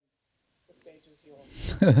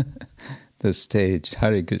The stage,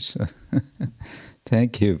 Hare Krishna.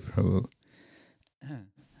 Thank you, Prabhu.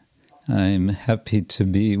 I'm happy to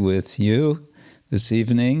be with you this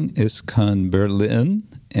evening, ISKCON Berlin,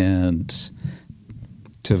 and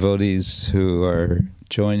devotees who are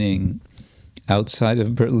joining outside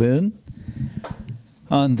of Berlin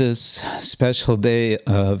on this special day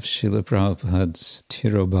of Srila Prabhupada's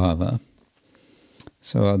Tirobhava.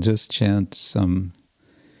 So I'll just chant some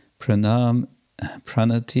pranam,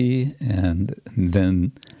 pranati, and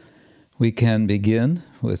then we can begin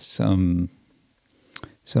with some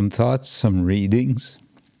thoughts, some readings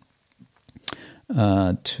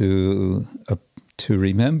to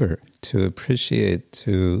remember, to appreciate,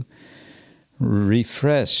 to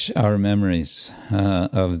refresh our memories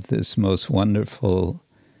of this most wonderful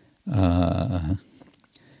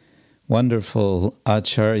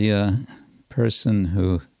Acharya person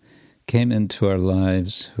who came into our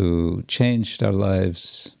lives, who changed our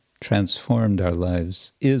lives, transformed our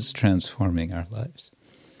lives, is transforming our lives.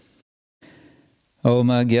 Om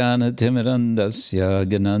Ajnana Timirandasya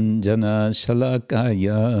Gananjana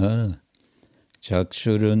Shalakaya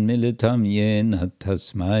Chakshurun Militam Yena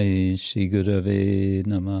Tasmai Shri Gurave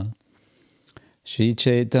Namah Shri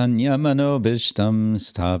Chaitanya Manobishtam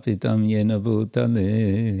Sthapitam Yena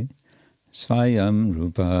Bhutale Svayam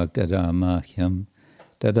Rupa Kadamahyam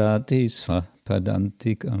Dadati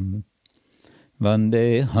Svapadantikam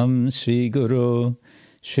Vandeham Shri Guru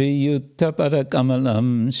Shri Yutta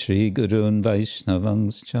Parakamalam Shri Gurun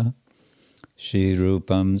Vaishnavangscha Shri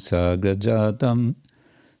Rupam Sagrajatam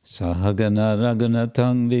Sahagana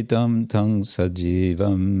Raghunatang Vitam Tang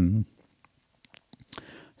Sajivam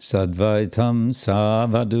Sadvaitam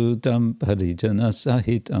Savadutam Parijana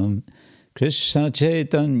Sahitam Krishna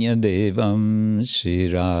Chaitanya Devam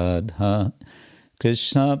Shri Radha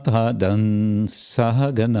Krishna Padan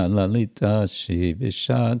Sahagana Lalita Shri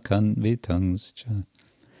Vishakhan Vitangscha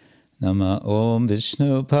Nama Om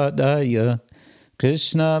Vishnu Padaya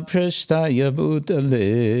Krishna Prishtaya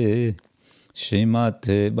Bhutale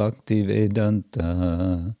Srimate Bhakti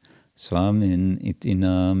Vedanta Swamin Iti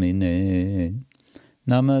Namine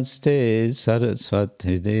Namaste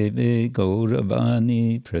Saraswati Devi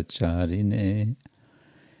Gauravani Pracharine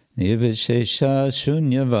Nirvishesha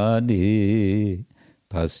Shunyavadi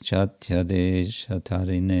Paschatya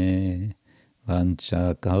Deshatarine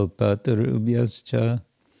Vancha Kalpatarubhyascha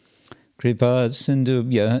Kripa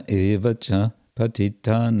Sindhubhya Evacha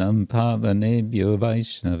Patitanam Pavanebhyo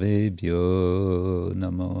Vaishnavebhyo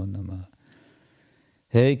Namo Namah.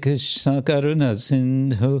 Hey Krishna Karuna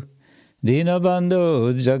Sindhu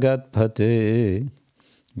Dinabandho Jagatpate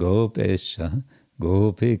Gopesha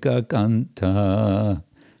Gopika Kanta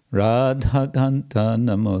Radha Kanta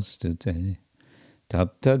Namostute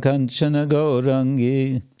Tapta Kanchana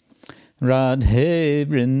Gaurangi Radhe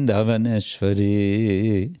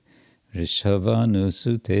Vrindavaneshwari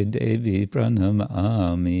Rishabhanusute Devi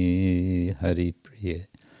Pranamami Hari Priya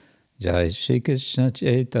Jai Shri Krishna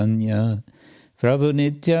Chaitanya Prabhu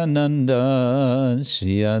Nityananda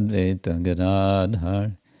Shri Advaita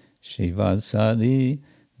Gadadhar Shri Vasari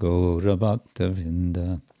Gaura Bhakta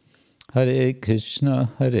Vrinda Hare Krishna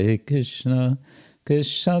Krishna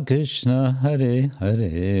Krishna Hare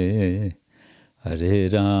Hare Hare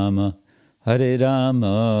Rama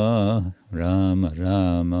Rama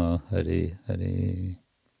Rama Hare Hare.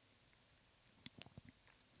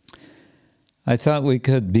 I thought we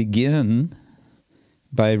could begin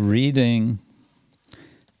by reading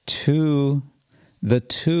the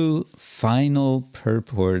two final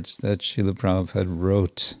purports that Srila Prabhupada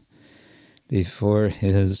wrote before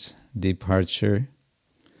his departure.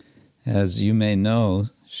 As you may know,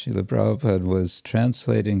 Srila Prabhupada was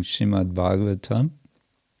translating Srimad Bhagavatam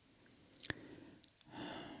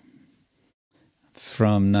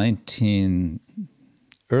from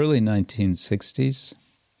early 1960s,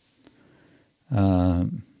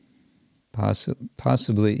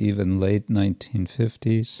 possibly even late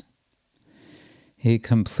 1950s. He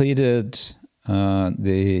completed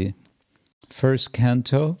the first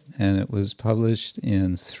canto, and it was published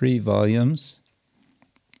in 3 volumes.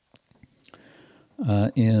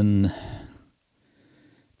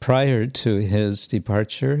 Prior to his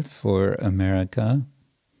departure for America,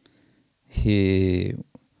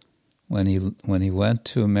 when he went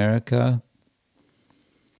to America,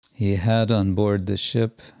 he had on board the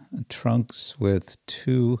ship trunks with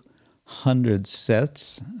 200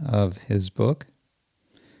 sets of his book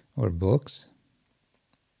or books.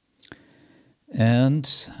 And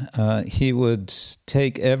he would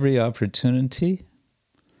take every opportunity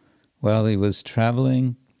while he was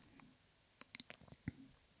traveling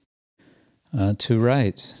to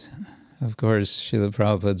write of course, Srila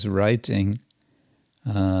Prabhupada's writing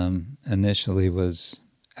initially was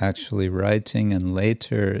actually writing, and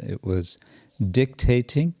later it was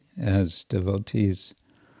dictating, as devotees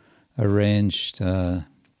arranged a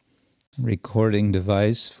recording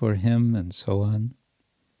device for him and so on.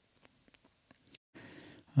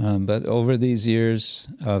 But over these years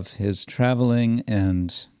of his traveling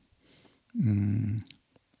and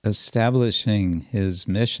establishing his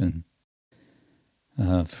mission,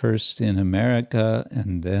 first in America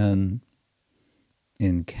and then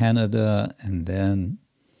in Canada and then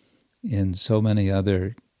in so many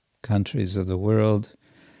other countries of the world,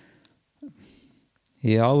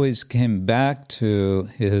 he always came back to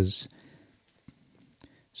his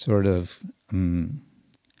sort of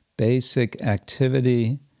basic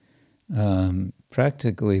activity,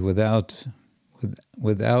 practically without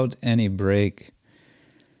any break.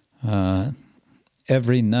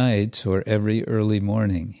 Every night or every early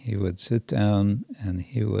morning, he would sit down and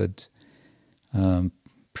he would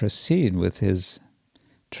proceed with his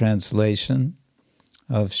translation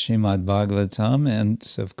of Srimad Bhagavatam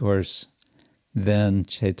and, of course, then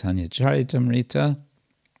Chaitanya Charitamrita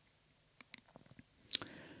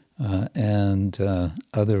and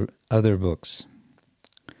other books.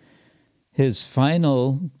 His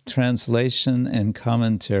final translation and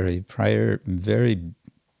commentary very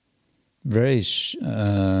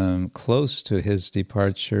close to his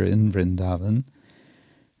departure in Vrindavan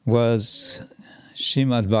was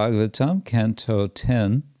Srimad Bhagavatam, Canto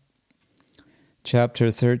 10, Chapter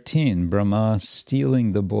 13, Brahma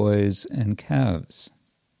stealing the boys and calves.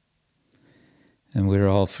 And we're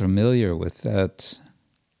all familiar with that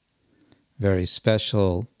very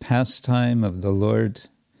special pastime of the Lord.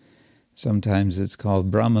 Sometimes it's called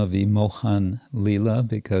Brahma Vimohan Lila,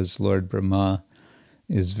 because Lord Brahma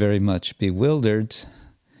is very much bewildered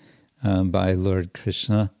by Lord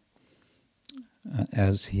Krishna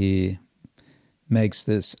as he makes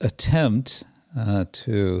this attempt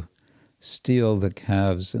to steal the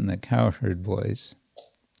calves and the cowherd boys.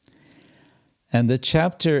 And the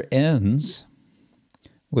chapter ends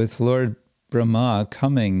with Lord Brahma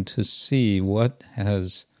coming to see what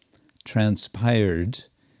has transpired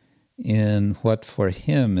in what for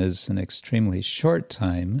him is an extremely short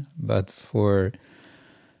time, but for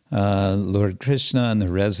Lord Krishna and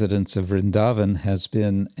the residents of Vrindavan has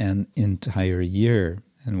been an entire year.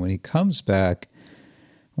 And when he comes back,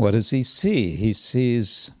 what does he see? He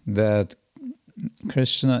sees that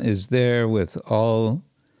Krishna is there with all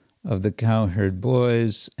of the cowherd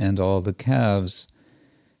boys and all the calves,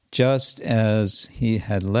 just as he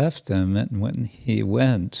had left them. And when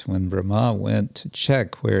Brahma went to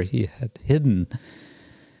check where he had hidden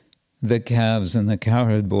the calves and the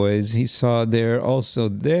cowherd boys, he saw they're also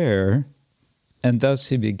there, and thus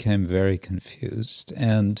he became very confused.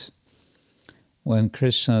 And when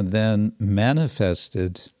Krishna then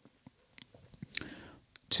manifested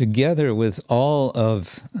together with all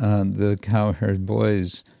of the cowherd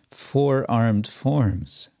boys' 4 armed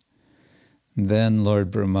forms, then Lord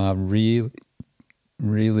Brahma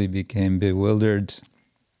really became bewildered,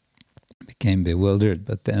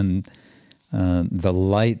 but then the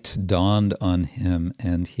light dawned on him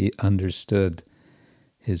and he understood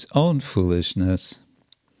his own foolishness.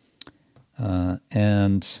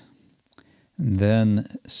 And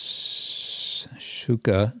then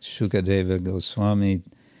Shukadeva Goswami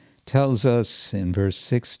tells us in verse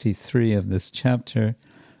 63 of this chapter,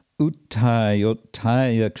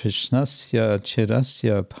 Uttayotaya Krishnasya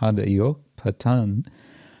Chirasya Padayo Patan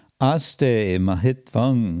Aste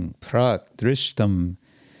Mahitvang Prak Drishtam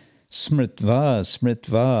Smritva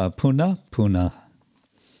Puna,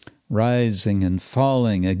 rising and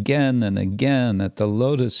falling again and again at the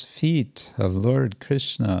lotus feet of Lord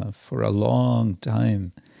Krishna for a long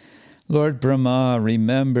time. Lord Brahma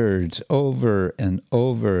remembered over and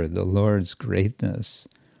over the Lord's greatness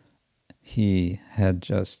he had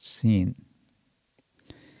just seen.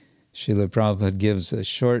 Srila Prabhupada gives a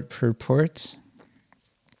short purport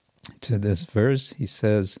to this verse. He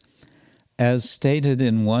says, as stated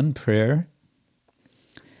in one prayer,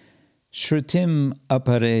 Shrutim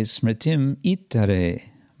apare smritim itare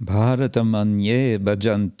bharatamanye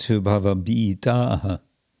bhajantu bhavabhitaha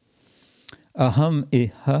aham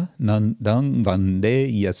iha nandang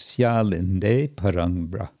vande yasyalinde parang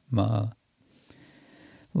brahma.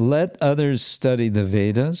 Let others study the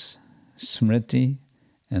Vedas, Smriti,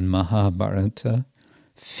 and Mahabharata,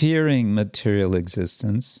 fearing material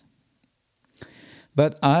existence.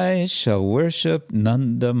 But I shall worship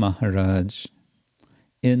Nanda Maharaj,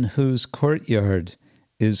 in whose courtyard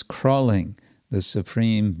is crawling the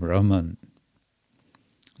Supreme Brahman.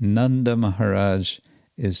 Nanda Maharaj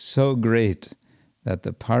is so great that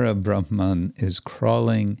the Parabrahman is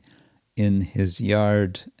crawling in his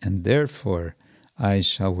yard, and therefore I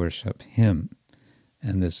shall worship him.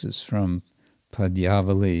 And this is from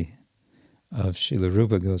Padyavali of Srila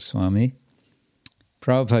Rupa Goswami.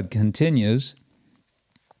 Prabhupada continues,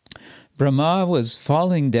 Brahma was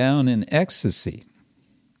falling down in ecstasy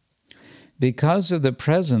because of the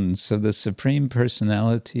presence of the Supreme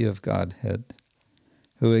Personality of Godhead,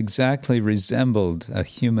 who exactly resembled a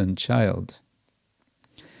human child.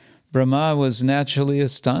 Brahma was naturally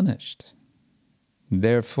astonished.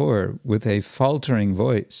 Therefore, with a faltering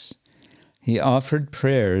voice, he offered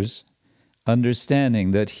prayers,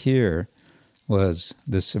 understanding that here was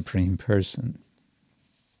the Supreme Person.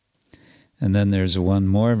 And then there's one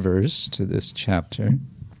more verse to this chapter.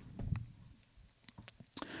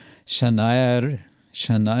 Shanaira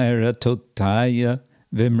totaya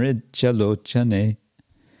vimrijalochane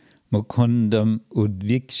mukundam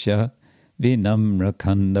udviksha vinamra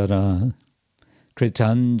kandara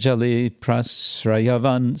kritanjali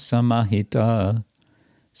prasrayavan samahita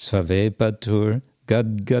svavepatur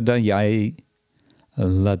gadgadayai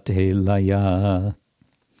latelaya.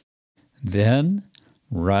 Then,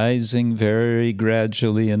 rising very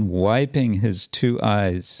gradually and wiping his two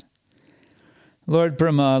eyes, Lord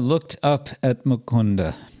Brahma looked up at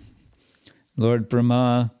Mukunda. Lord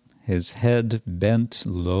Brahma, his head bent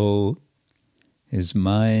low, his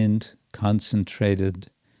mind concentrated,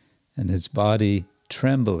 and his body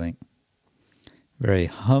trembling, very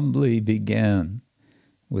humbly began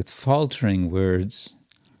with faltering words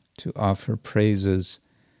to offer praises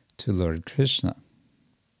to Lord Krishna.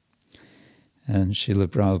 And Srila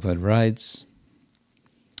Prabhupada writes,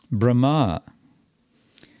 Brahma,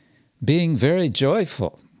 being very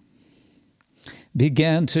joyful,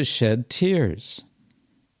 began to shed tears,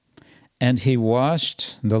 and he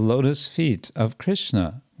washed the lotus feet of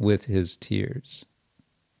Krishna with his tears.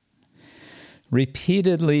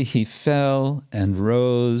 Repeatedly he fell and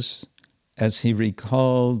rose as he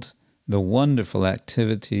recalled the wonderful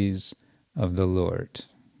activities of the Lord.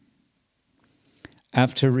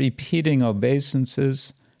 After repeating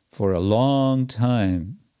obeisances for a long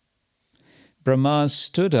time, Brahma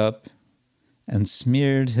stood up and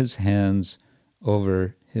smeared his hands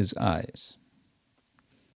over his eyes.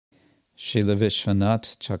 Srila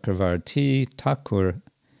Vishwanath Chakravarti Thakur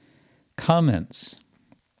comments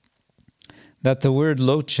that the word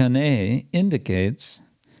lochane indicates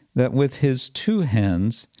that with his two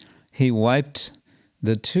hands he wiped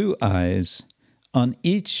the two eyes on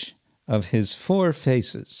each of his four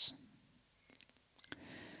faces.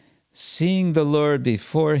 Seeing the Lord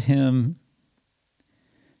before him,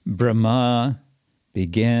 Brahma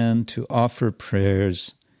began to offer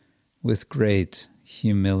prayers with great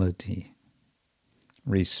humility,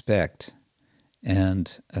 respect,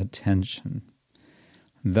 and attention.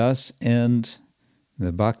 Thus end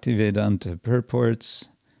the Bhaktivedanta purports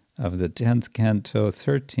of the 10th canto,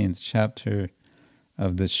 13th chapter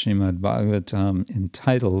of the Srimad Bhagavatam,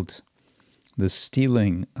 entitled The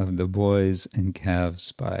Stealing of the Boys and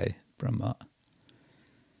Calves by Brahma.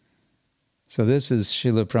 So this is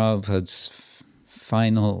Srila Prabhupada's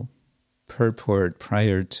final purport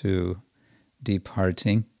prior to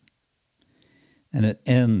departing. And it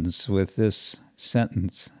ends with this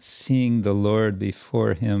sentence, seeing the Lord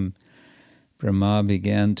before him, Brahma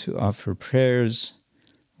began to offer prayers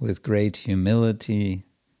with great humility,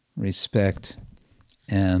 respect,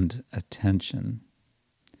 and attention.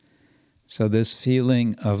 So this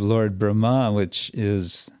feeling of Lord Brahma, which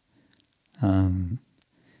is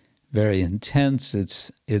very intense,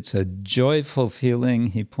 it's a joyful feeling,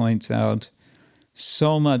 he points out,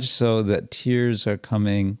 so much so that tears are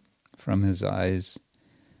coming from his eyes,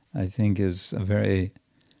 I think is a very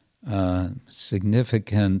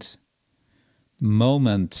significant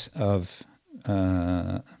moment of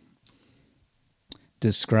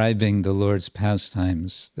describing the Lord's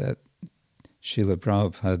pastimes that Srila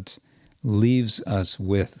Prabhupada leaves us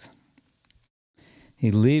with. He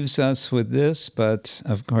leaves us with this, but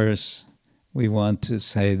of course we want to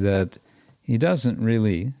say that he doesn't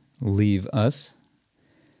really leave us.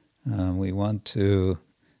 We want to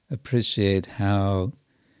appreciate how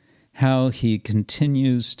he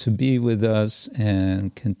continues to be with us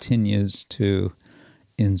and continues to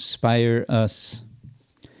inspire us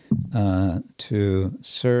to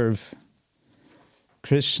serve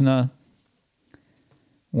Krishna.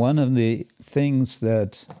 One of the things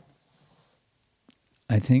that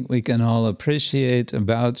I think we can all appreciate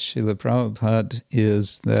about Srila Prabhupada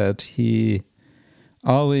is that he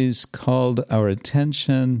always called our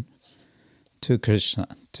attention to Krishna,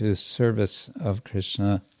 to service of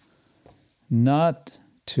Krishna, not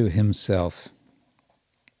to himself.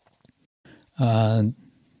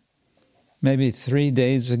 Maybe 3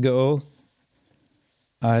 days ago,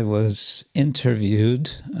 I was interviewed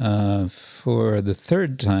for the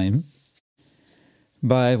third time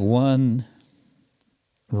by one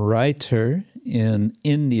writer in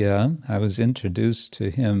India. I was introduced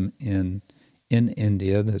to him in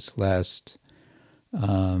India this last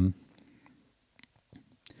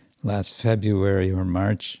February or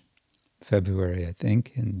March, February, I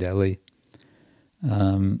think, in Delhi,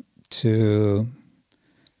 to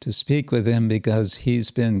speak with him because he's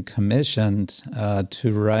been commissioned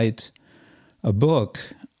to write a book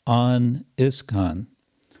on ISKCON.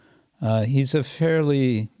 He's a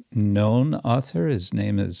fairly known author. His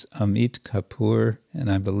name is Amit Kapoor,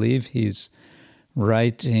 and I believe he's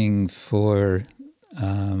writing for,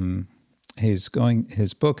 his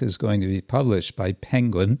book is going to be published by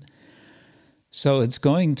Penguin. So it's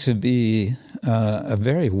going to be a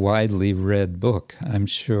very widely read book, I'm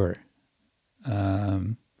sure.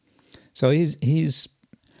 So he's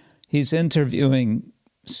interviewing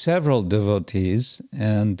several devotees,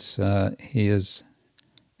 and he has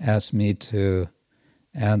asked me to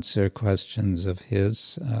answer questions of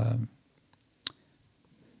his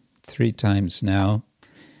 3 times now.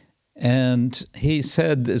 And he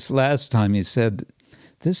said this last time, he said,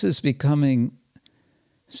 "This is becoming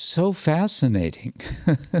so fascinating."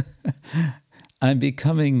 I'm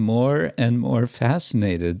becoming more and more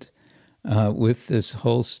fascinated with this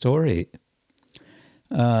whole story.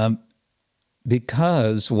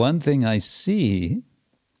 Because one thing I see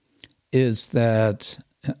is that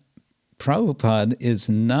Prabhupada is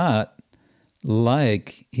not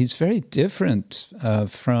he's very different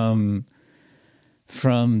from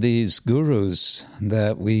these gurus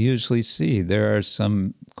that we usually see. There are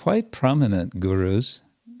some quite prominent gurus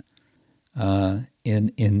in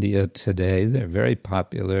India today. They're very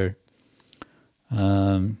popular.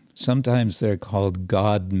 Sometimes they're called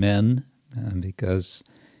God men because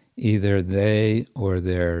either they or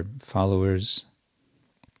their followers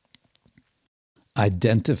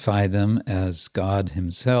identify them as God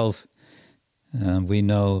himself. We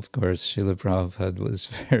know, of course, Srila Prabhupada was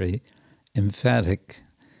very emphatic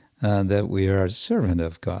that we are a servant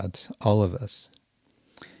of God, all of us.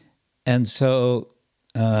 And so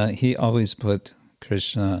he always put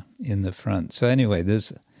Krishna in the front. So anyway,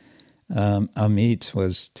 this Amit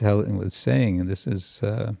was saying this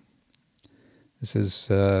is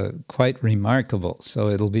quite remarkable. So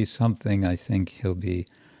it'll be something I think he'll be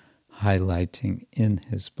highlighting in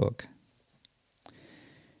his book.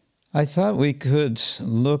 I thought we could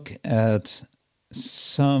look at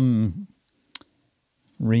some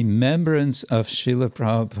remembrance of Srila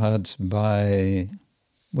Prabhupada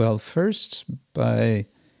first by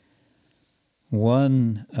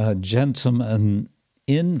one gentleman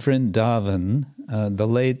in Vrindavan, the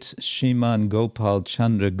late Shriman Gopal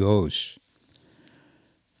Chandra Ghosh.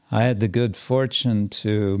 I had the good fortune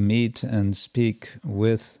to meet and speak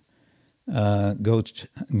with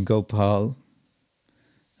Gopal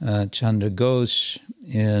Chandra Ghosh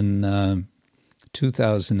in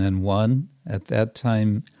 2001. At that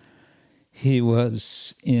time, he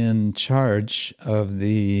was in charge of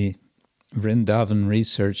the Vrindavan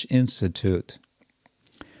Research Institute.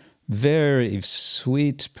 Very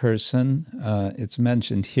sweet person. It's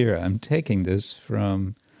mentioned here. I'm taking this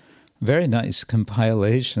from a very nice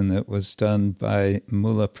compilation that was done by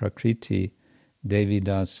Mula Prakriti Devi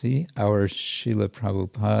Dasi, our Srila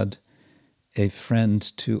Prabhupada, a friend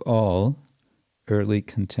to all. Early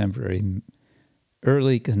contemporaries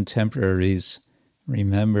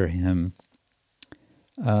remember him.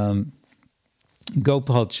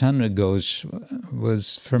 Gopal Chandra Ghosh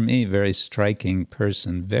was, for me, a very striking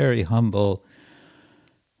person, very humble,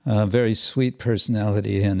 very sweet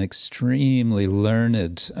personality, and extremely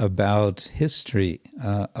learned about history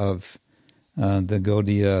of the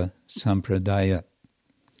Gaudiya Sampradaya.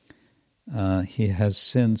 He has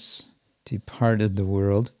since departed the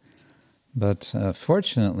world, but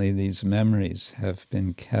fortunately these memories have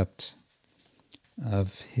been kept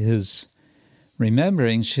of his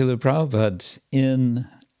remembering Srila Prabhupada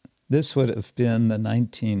this would have been the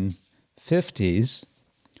 1950s,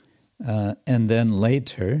 and then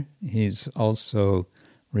later he's also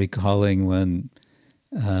recalling when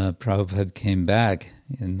Prabhupada came back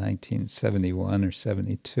in 1971 or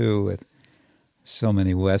 72 with so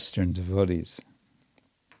many Western devotees.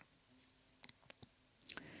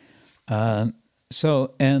 And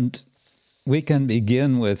we can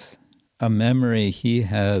begin with a memory he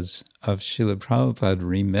has of Srila Prabhupada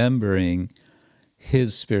remembering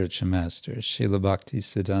his spiritual master, Srila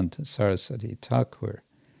Bhaktisiddhanta Saraswati Thakur.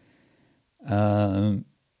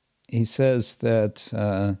 he says that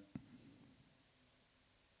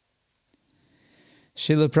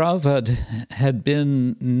Srila Prabhupada had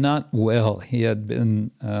been not well. He had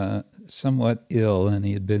been somewhat ill, and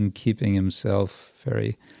he had been keeping himself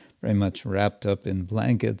very, very much wrapped up in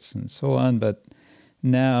blankets and so on. But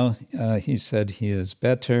now he said he is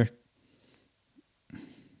better.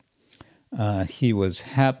 He was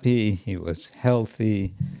happy. He was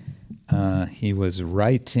healthy. He was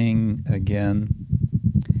writing again.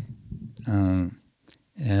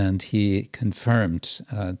 And he confirmed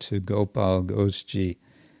to Gopal Ghoshji,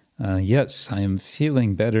 yes, I am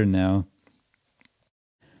feeling better now.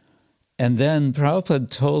 And then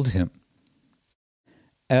Prabhupada told him,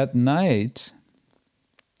 at night,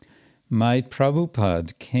 my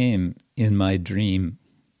Prabhupada came in my dream.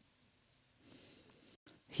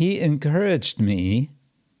 He encouraged me,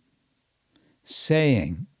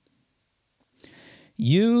 saying,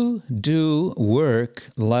 you do work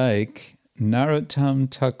like Narottam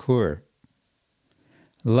Thakur,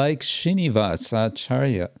 like Srinivasa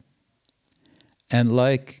Acharya, and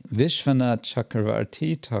like Vishwanath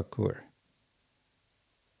Chakravarti Thakur.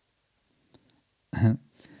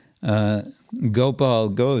 Gopal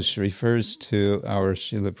Ghosh refers to our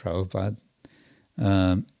Srila Prabhupada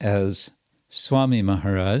as Swami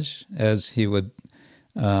Maharaj, as he would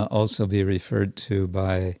also be referred to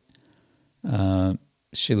by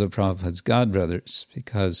Srila Prabhupada's godbrothers,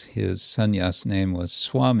 because his sannyas name was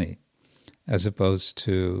Swami, as opposed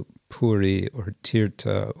to Puri or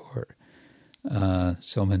Tirtha or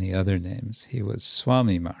so many other names. He was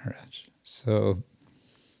Swami Maharaj. So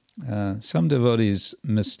some devotees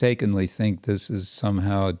mistakenly think this is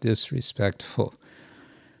somehow a disrespectful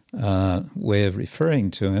way of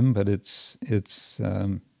referring to him, but it's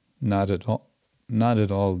not at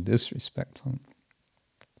all disrespectful.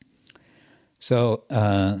 So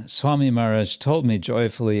Swami Maharaj told me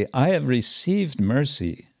joyfully, I have received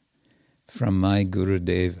mercy from my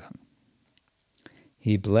Gurudeva.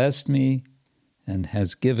 He blessed me and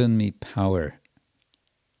has given me power.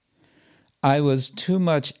 I was too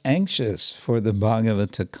much anxious for the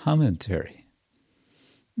Bhagavata commentary.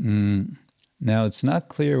 Now, it's not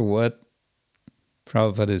clear what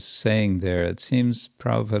Prabhupada is saying there. It seems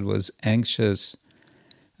Prabhupada was anxious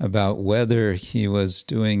about whether he was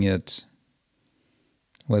doing it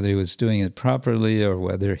properly or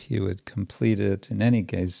whether he would complete it. In any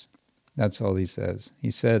case, that's all he says. He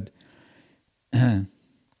said,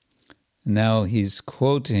 now he's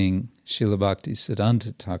quoting Srila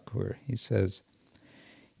Bhaktisiddhanta Thakur. He says,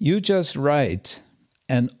 you just write,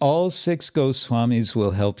 and all 6 Goswamis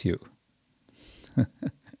will help you.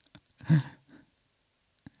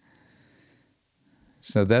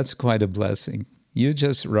 So that's quite a blessing. You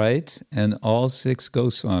just write, and all 6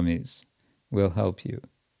 Goswamis will help you.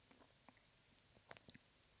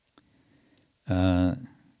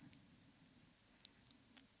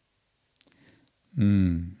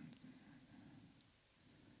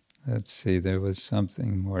 Let's see, there was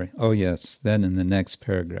something more. Oh yes, then in the next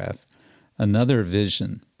paragraph, another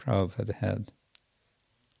vision Prabhupada had.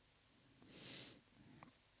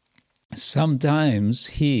 Sometimes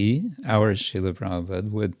he, our Srila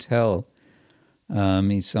Prabhupada, would tell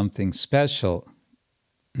me something special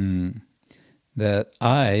that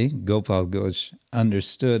I, Gopal Ghosh,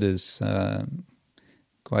 understood as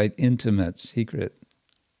quite intimate, secret.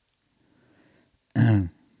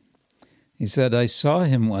 He said, I saw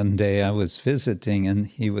him one day, I was visiting, and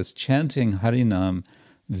he was chanting Harinam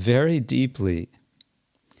very deeply,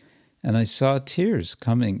 and I saw tears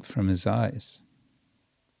coming from his eyes.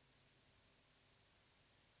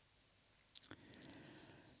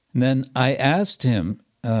 And then I asked him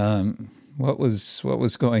what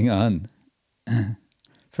was going on.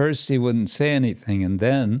 First, he wouldn't say anything, and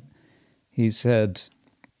then he said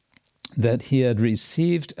that he had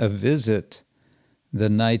received a visit the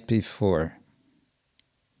night before.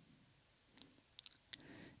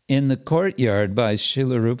 In the courtyard by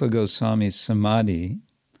Srila Rupa Goswami's Samadhi,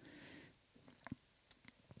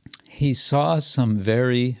 he saw some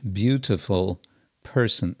very beautiful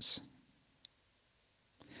persons.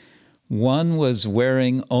 One was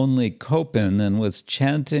wearing only kopin and was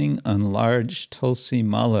chanting a large tulsi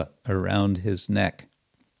mala around his neck.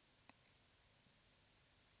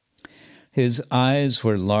 His eyes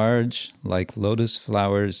were large, like lotus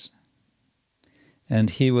flowers, and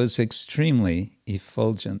he was extremely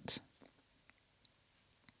effulgent.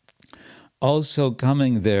 Also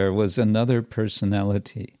coming there was another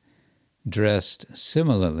personality, dressed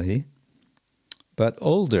similarly, but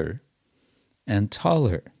older and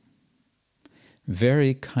taller,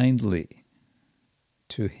 very kindly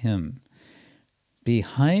to him,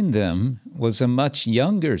 behind them was a much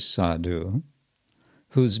younger sadhu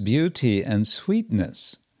whose beauty and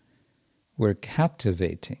sweetness were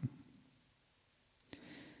captivating.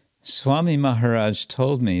 Swami Maharaj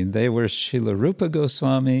told me they were Srila Rupa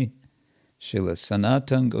Goswami, Srila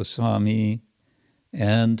Sanatana Goswami,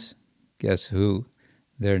 and guess who?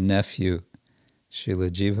 Their nephew, Srila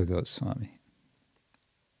Jiva Goswami.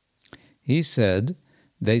 He said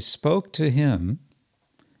they spoke to him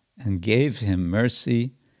and gave him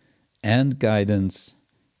mercy and guidance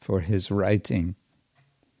for his writing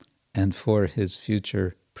and for his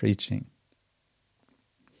future preaching.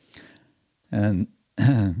 And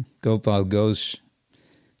Gopal Ghosh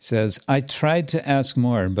says, I tried to ask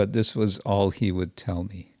more, but this was all he would tell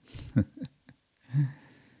me.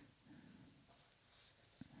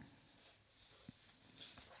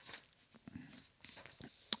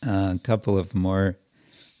 A couple of more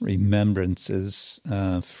remembrances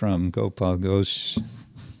from Gopal Ghosh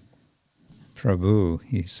Prabhu.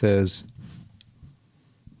 He says,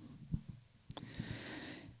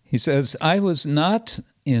 I was not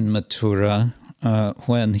in Mathura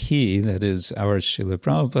when he, that is our Srila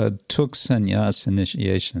Prabhupada, took sannyas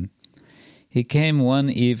initiation. He came one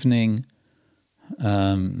evening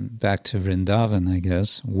back to Vrindavan, I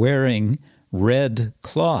guess, wearing red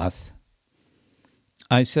cloth.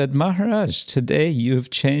 I said, Maharaj, today you've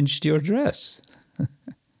changed your dress.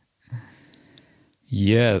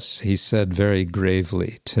 Yes, he said very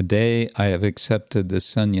gravely, today I have accepted the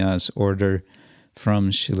sannyas order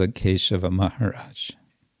from Srila Keshava Maharaj.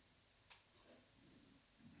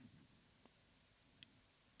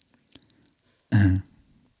 And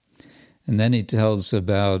then he tells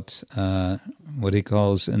about what he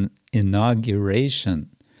calls an inauguration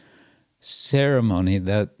ceremony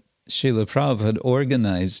that Srila Prabhupada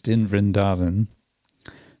organized in Vrindavan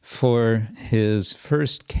for his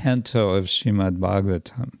first canto of Srimad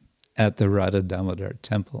Bhagavatam at the Radha Damodar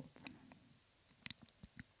temple.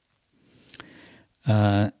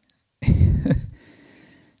 Srila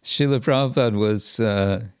Prabhupada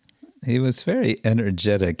was very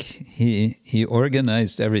energetic. He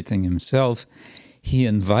organized everything himself. He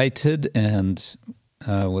invited and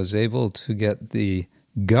was able to get the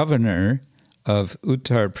governor of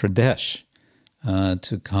Uttar Pradesh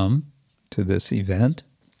to come to this event.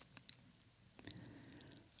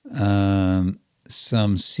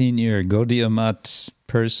 Some senior Gaudiya Math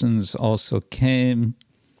persons also came.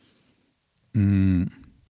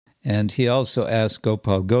 And he also asked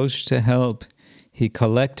Gopal Ghosh to help. He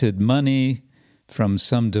collected money from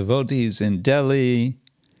some devotees in Delhi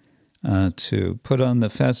to put on the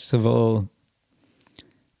festival.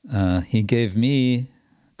 He gave me,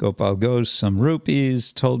 Gopal Ghosh, some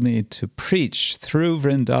rupees, told me to preach through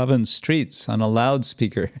Vrindavan streets on a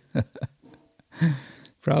loudspeaker.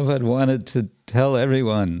 Prabhupada wanted to tell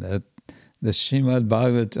everyone that the Srimad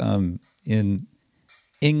Bhagavatam in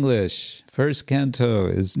English, first canto,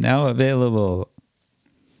 is now available.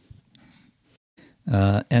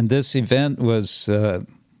 And this event was to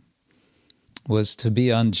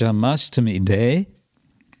be on Janmashtami Day.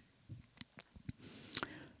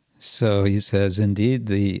 So he says, indeed,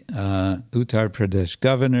 the Uttar Pradesh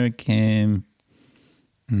governor came,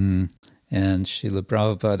 and Srila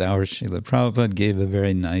Prabhupada, our Srila Prabhupada, gave a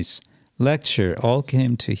very nice lecture. All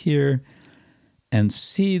came to hear and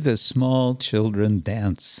see the small children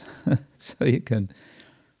dance. So you can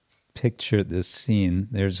picture this scene.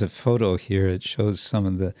 There's a photo here. It shows some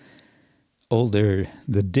of the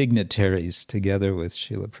dignitaries together with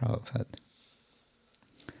Srila Prabhupada.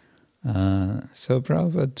 So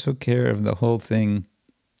Prabhupada took care of the whole thing.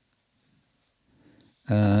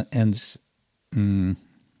 And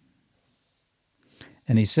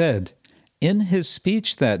he said, in his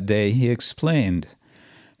speech that day, he explained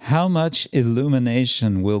how much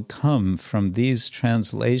illumination will come from these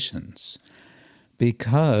translations,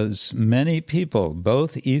 because many people,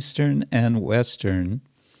 both Eastern and Western,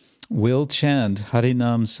 will chant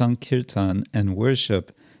Harinam Sankirtan and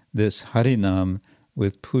worship this Harinam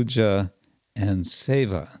with puja and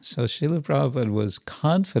seva. So Srila Prabhupada was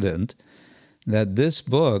confident that this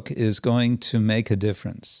book is going to make a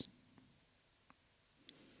difference.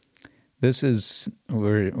 This is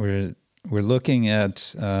we're looking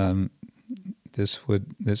at this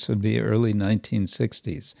would be early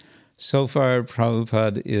 1960s. So far,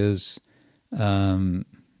 Prabhupada is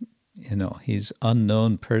he's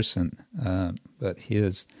unknown person, but he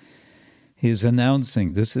is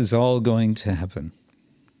announcing this is all going to happen.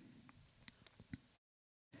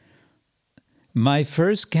 My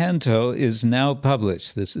first canto is now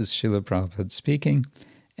published. This is Srila Prabhupada speaking,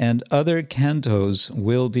 and other cantos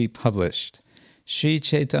will be published. Sri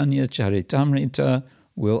Chaitanya Charitamrita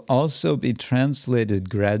will also be translated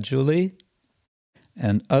gradually,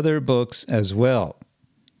 and other books as well.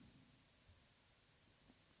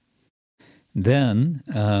 Then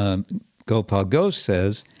Gopal Ghosh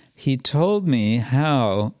says, he told me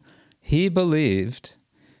how he believed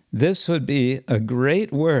this would be a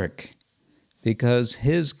great work because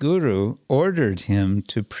his guru ordered him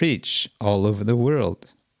to preach all over the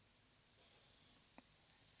world.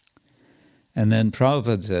 And then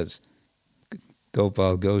Prabhupada says,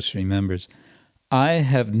 Gopal Ghosh remembers, I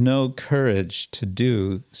have no courage to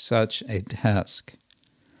do such a task.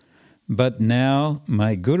 But now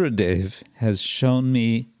my Gurudev has shown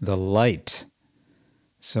me the light,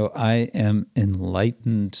 so I am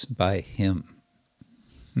enlightened by him.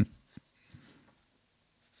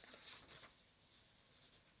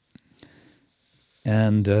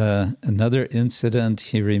 And another incident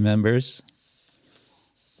he remembers.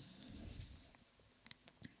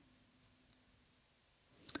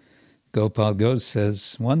 Gopal Ghosh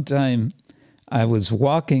says, one time I was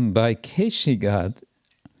walking by Keshigat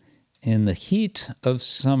in the heat of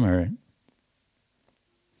summer,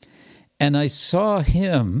 and I saw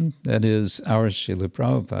him, that is our Srila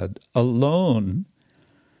Prabhupada, alone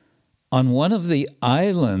on one of the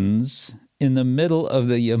islands in the middle of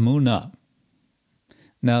the Yamuna.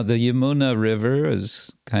 Now, the Yamuna River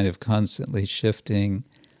is kind of constantly shifting,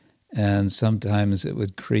 and sometimes it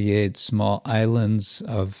would create small islands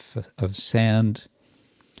of sand.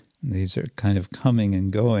 And these are kind of coming and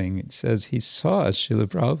going. It says he saw Srila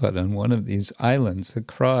Prabhupada on one of these islands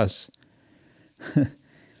across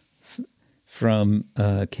from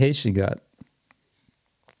Keshigat.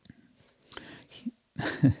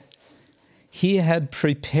 He had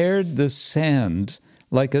prepared the sand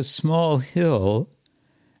like a small hill,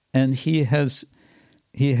 and he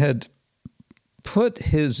had put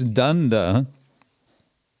his danda,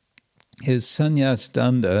 his sannyas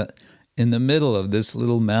danda, in the middle of this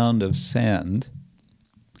little mound of sand.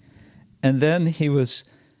 And then he was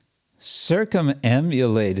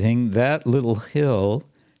circumambulating that little hill,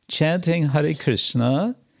 chanting Hare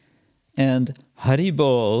Krishna and Hari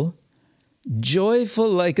Bol, joyful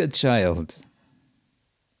like a child.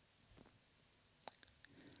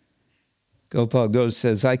 Gopal Ghosh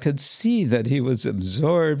says, I could see that he was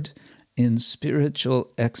absorbed in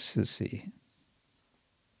spiritual ecstasy.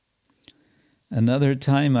 Another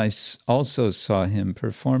time I also saw him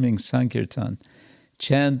performing Sankirtan,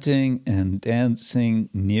 chanting and dancing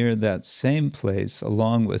near that same place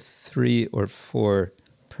along with 3 or 4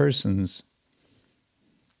 persons.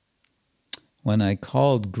 When I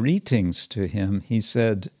called greetings to him, he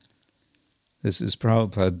said, this is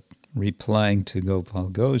Prabhupada replying to Gopal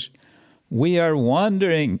Ghosh, we are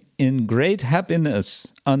wandering in great happiness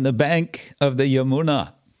on the bank of the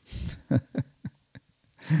Yamuna.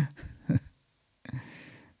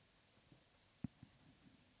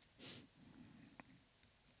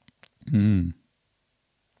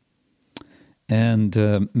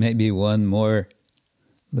 And maybe one more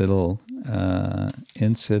little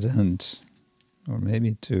incident, or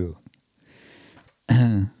maybe 2,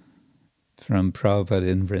 from Prabhupada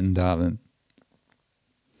in Vrindavan.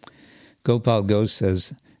 Gopal Ghosh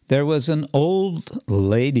says, there was an old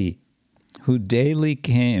lady who daily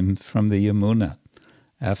came from the Yamuna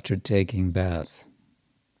after taking bath.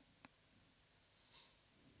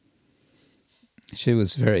 She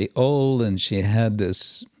was very old, and she had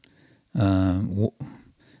this old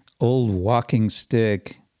walking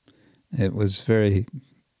stick. It was very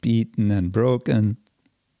beaten and broken.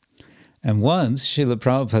 And once Srila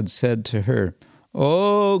Prabhupada said to her,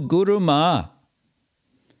 "Oh, Guru Ma,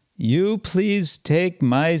 you please take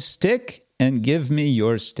my stick and give me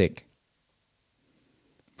your stick."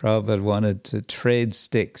 Prabhupada wanted to trade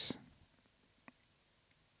sticks.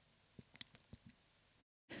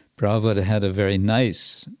 Prabhupada had a very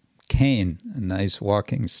nice cane, a nice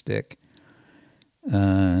walking stick.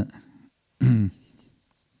 So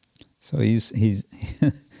he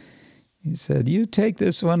said, you take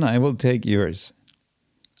this one, I will take yours.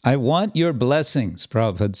 I want your blessings,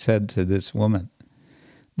 Prabhupada said to this woman.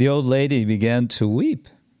 The old lady began to weep.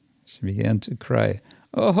 She began to cry,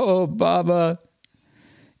 "Oh, Baba,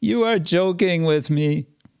 you are joking with me.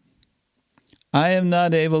 I am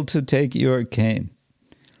not able to take your cane.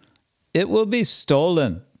 It will be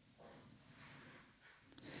stolen.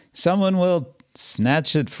 Someone will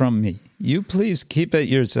snatch it from me. You please keep it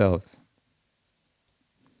yourself."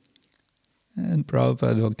 And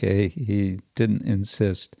Prabhupada, okay, he didn't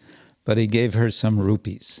insist, but he gave her some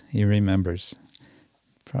rupees. He remembers.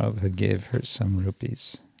 Prabhupada gave her some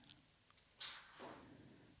rupees.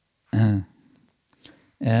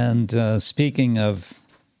 And speaking of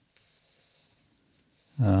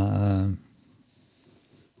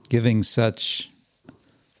giving such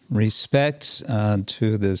respect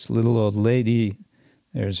to this little old lady,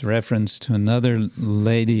 there's reference to another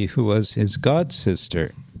lady who was his god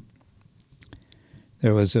sister.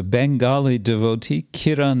 There was a Bengali devotee,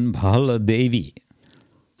 Kiran Baladevi,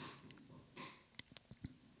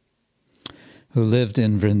 who lived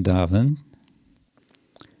in Vrindavan.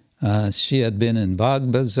 She had been in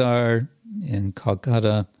Bagh Bazar in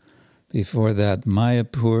Calcutta, before that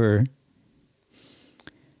Mayapur,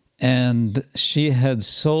 and she had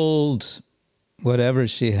sold whatever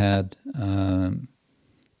she had.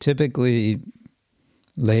 Typically,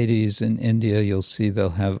 ladies in India, you'll see they'll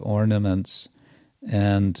have ornaments,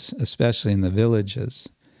 and especially in the villages,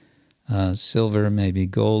 silver, maybe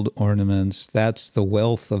gold ornaments. That's the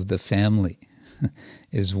wealth of the family,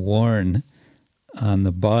 is worn on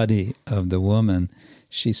the body of the woman.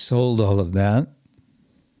 She sold all of that.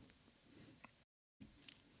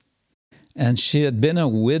 And she had been a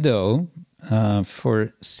widow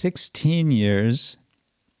for 16 years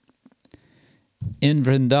in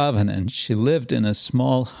Vrindavan, and she lived in a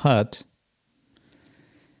small hut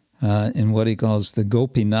in what he calls the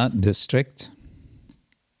Gopinath district.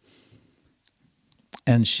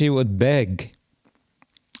 And she would beg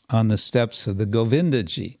on the steps of the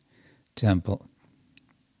Govindaji temple.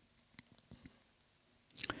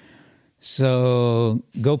 So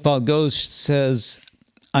Gopal Ghosh says,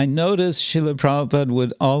 I noticed Srila Prabhupada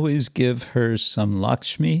would always give her some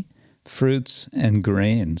Lakshmi, fruits, and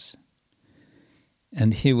grains.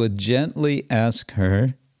 And he would gently ask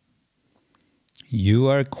her, you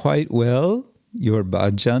are quite well? Your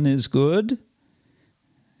bhajan is good?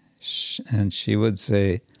 And she would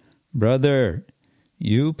say, brother,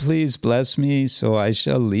 you please bless me so I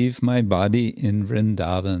shall leave my body in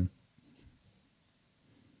Vrindavan.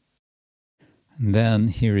 And then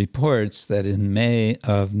he reports that in May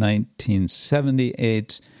of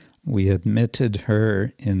 1978, we admitted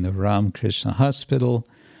her in the Ramakrishna Hospital,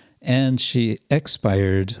 and she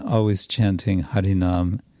expired always chanting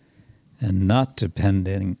Harinam and not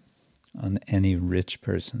depending on any rich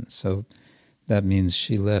person. So that means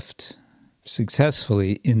she left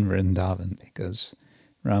successfully in Vrindavan, because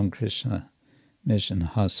Ramakrishna Mission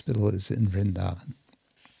Hospital is in Vrindavan.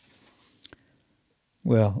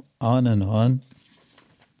 Well, on and on,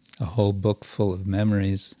 a whole book full of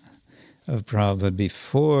memories of Prabhupada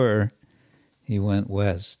before he went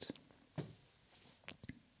west.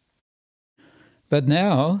 But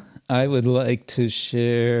now I would like to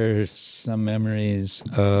share some memories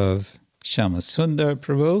of Shyamasundar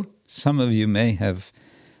Prabhu. Some of you may have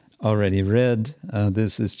already read.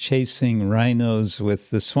 This is Chasing Rhinos with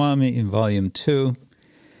the Swami in Volume 2.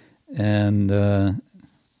 And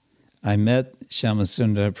I met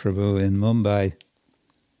Shyamasundar Prabhu in Mumbai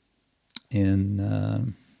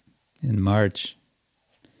in March.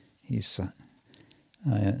 He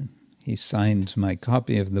signed my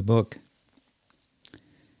copy of the book,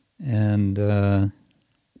 and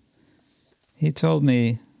he told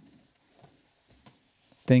me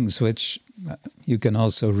things which you can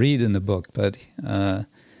also read in the book, but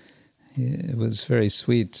it was very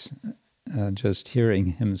sweet just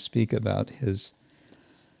hearing him speak about his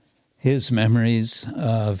memories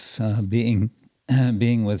of being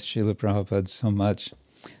with Srila Prabhupada so much.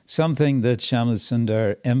 Something that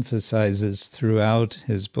Shyamasundar emphasizes throughout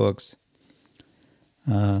his books.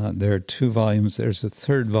 There are 2 volumes. There's a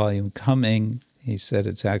 3rd volume coming. He said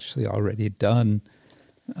it's actually already done,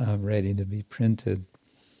 ready to be printed.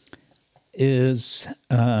 Is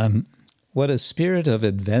what a spirit of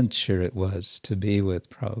adventure it was to be with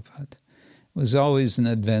Prabhupada. It was always an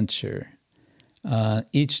adventure.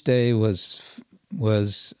 Each day was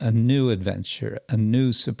a new adventure, a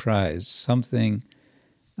new surprise, something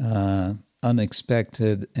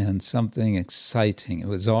unexpected and something exciting. It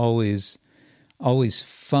was always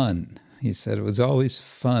fun. He said it was always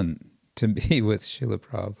fun to be with Srila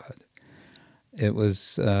Prabhupada. It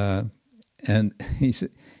was, and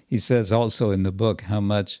he says also in the book how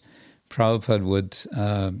much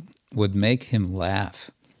Prabhupada would make him laugh.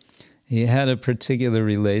 He had a particular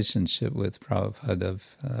relationship with Prabhupada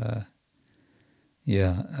of,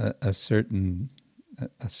 a certain,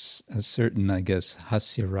 I guess,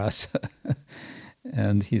 hasya rasa.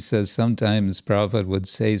 And he says sometimes Prabhupada would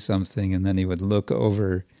say something and then he would look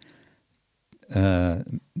over,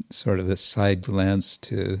 sort of a side glance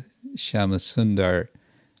to Shyamasundar,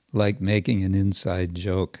 like making an inside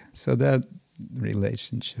joke. So that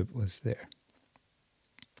relationship was there.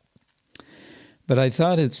 But I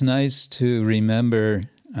thought it's nice to remember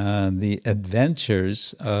the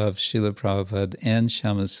adventures of Srila Prabhupada and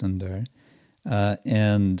Shyamasundar,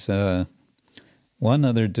 and one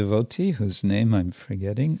other devotee whose name I'm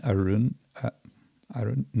forgetting,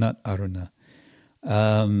 not Aruna,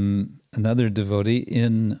 another devotee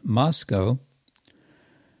in Moscow,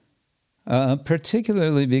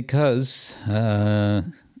 particularly because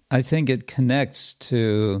I think it connects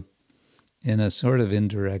to, in a sort of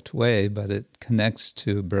indirect way, but it connects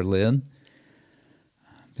to Berlin,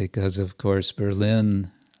 because of course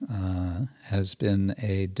Berlin has been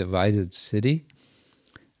a divided city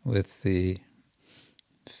with the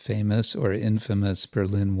famous or infamous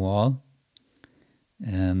Berlin Wall.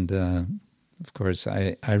 And of course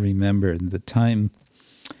I remember the time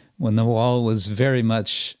when the wall was very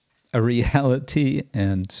much a reality,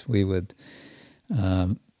 and we would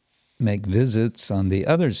make visits on the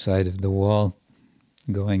other side of the wall,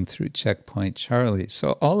 going through Checkpoint Charlie.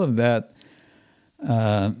 So all of that,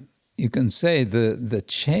 you can say the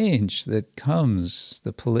change that comes,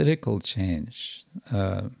 the political change,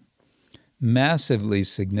 massively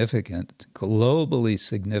significant, globally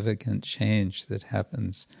significant change that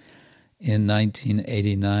happens in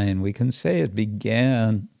 1989. We can say it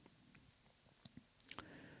began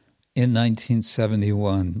in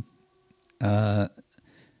 1971.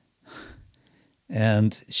 And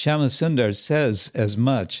Shyamasundar says as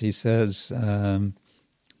much. He says,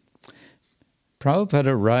 Prabhupada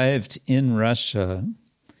arrived in Russia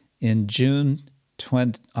on June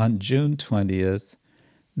 20th,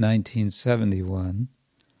 1971,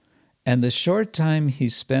 and the short time he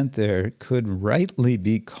spent there could rightly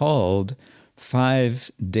be called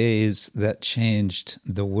 5 days that changed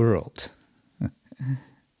the world.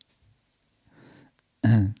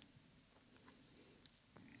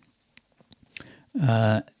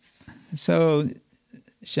 So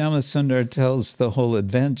Shyamasundar tells the whole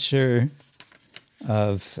adventure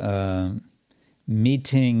of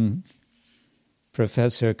meeting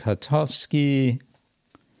Professor Kotovsky,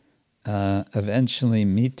 eventually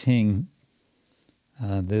meeting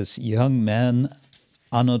this young man,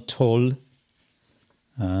 Anatol,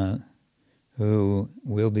 who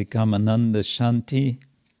will become Ananda Shanti.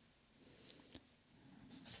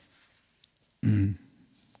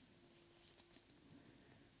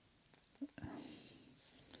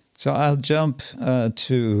 So I'll jump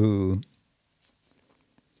to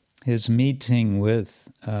his meeting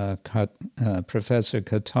with Professor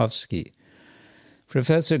Kotovsky.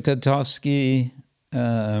 Professor Kotovsky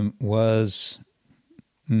was,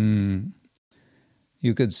 you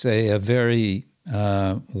could say, a very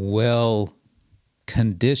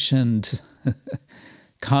well-conditioned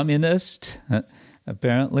communist,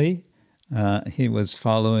 apparently. He was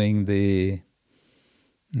following the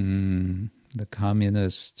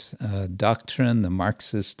communist doctrine, the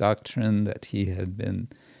Marxist doctrine that he had been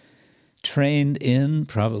trained in,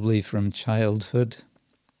 probably from childhood.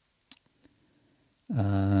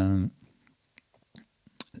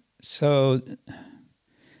 So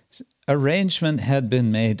arrangement had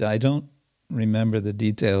been made. I don't remember the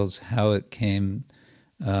details, how it came,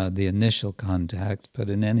 the initial contact, but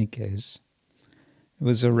in any case, it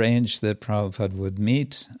was arranged that Prabhupada would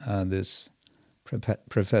meet this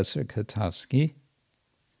Professor Kotovsky.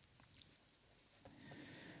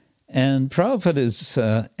 And Prabhupada is,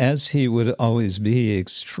 as he would always be,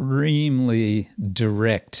 extremely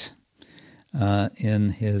direct in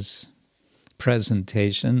his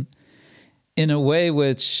presentation, in a way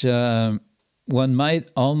which one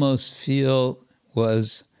might almost feel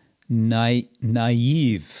was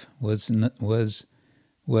naive, was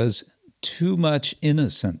too much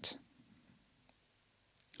innocent.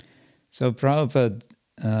 So Prabhupada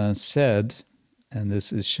said, and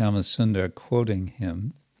this is Shyamasundar quoting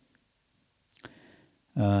him,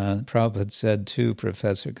 Prabhupada said to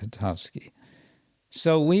Professor Kotovsky,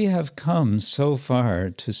 "So we have come so far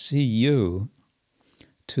to see you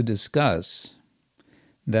to discuss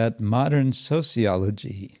that modern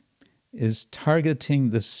sociology is targeting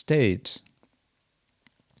the state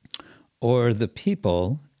or the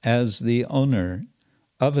people as the owner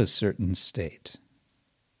of a certain state.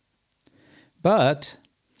 But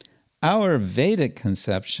our Vedic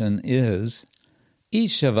conception is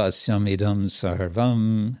Ishavasyam idam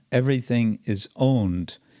sarvam, everything is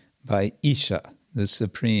owned by Isha, the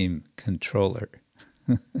supreme controller."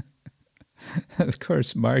 Of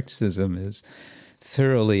course, Marxism is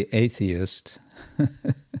thoroughly atheist,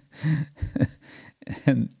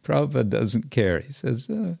 and Prabhupada doesn't care. He says,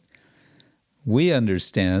 we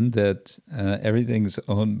understand that everything's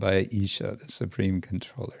owned by Isha, the supreme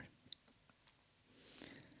controller.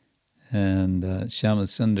 And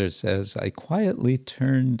Shyamasundar says, I quietly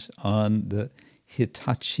turned on the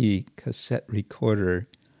Hitachi cassette recorder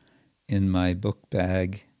in my book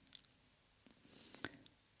bag,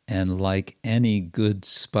 and like any good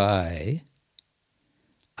spy,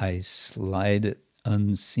 I slide it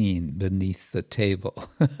unseen beneath the table.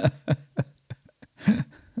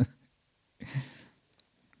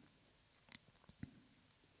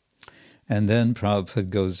 And then Prabhupada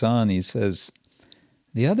goes on, he says,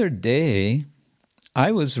 the other day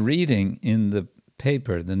I was reading in the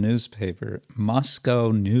paper, the newspaper,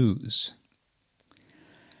 Moscow News.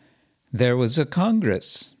 There was a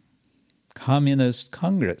Congress, Communist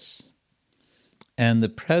Congress, and the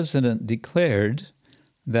president declared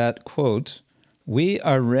that, quote, we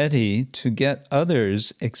are ready to get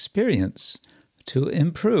others' experience to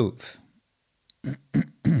improve.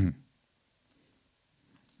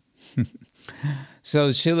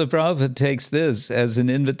 So Srila Prabhupada takes this as an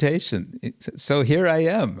invitation. So here I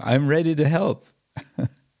am. I'm ready to help.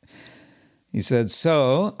 He said,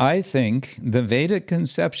 so I think the Vedic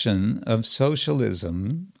conception of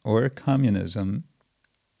socialism or communism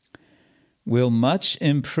will much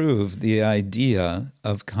improve the idea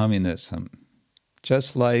of communism,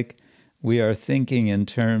 just like we are thinking in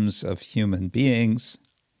terms of human beings,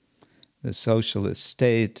 the socialist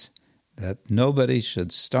state, that nobody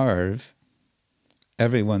should starve,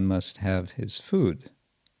 everyone must have his food.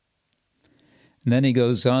 And then he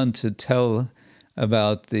goes on to tell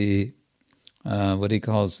about the what he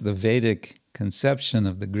calls the Vedic conception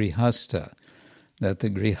of the grihasta, that the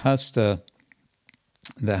grihasta,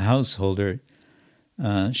 the householder,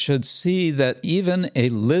 should see that even a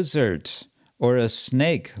lizard or a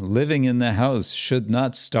snake living in the house should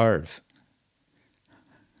not starve.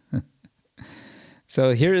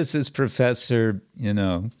 So here is this professor,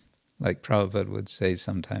 like Prabhupada would say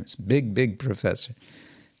sometimes, big professor.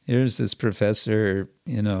 Here's this professor,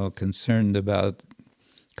 concerned about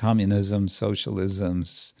communism, socialism,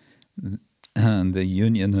 the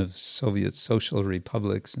union of Soviet social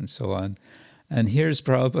republics and so on. And here's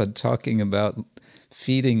Prabhupada talking about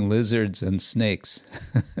feeding lizards and snakes.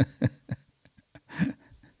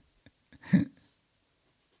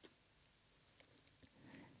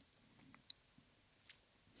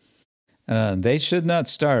 They should not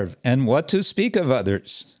starve. And what to speak of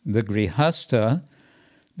others? The grihasta,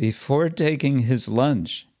 before taking his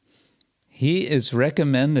lunch, he is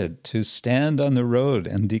recommended to stand on the road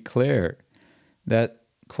and declare that,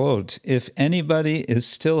 quote, if anybody is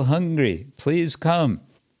still hungry, please come.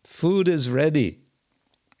 Food is ready.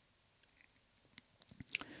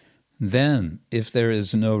 Then, if there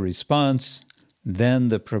is no response, then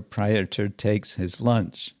the proprietor takes his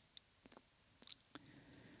lunch.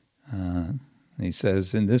 He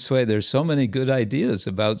says, in this way, there's so many good ideas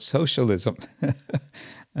about socialism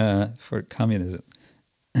for communism.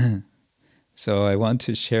 So I want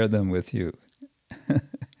to share them with you.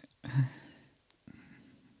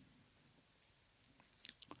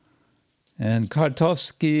 And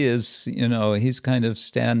Kartovsky is, he's kind of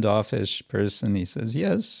standoffish person. He says,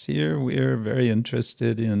 yes, here we are very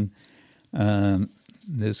interested in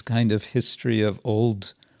this kind of history of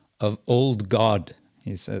old God,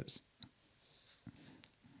 he says.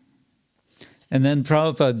 And then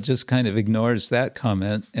Prabhupada just kind of ignores that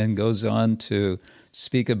comment and goes on to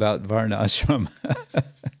speak about Varnashram.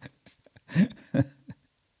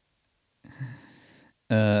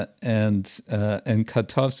 And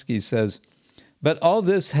Kartovsky says, but all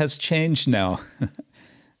this has changed now.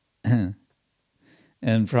 And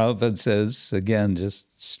Prabhupada says, again,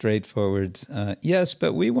 just straightforward, yes,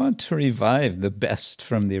 but we want to revive the best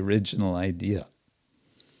from the original idea.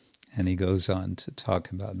 And he goes on to talk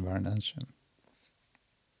about Varnashram.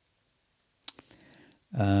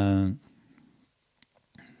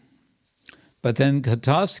 But then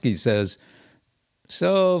Kartovsky says,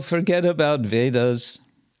 so forget about Vedas.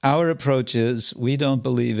 Our approach is we don't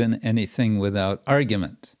believe in anything without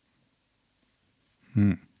argument.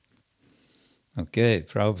 Okay,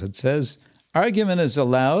 Prabhupada says, argument is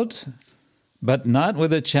allowed, but not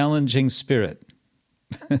with a challenging spirit.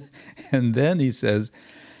 And then he says,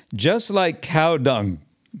 just like cow dung,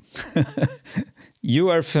 you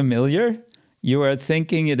are familiar, you are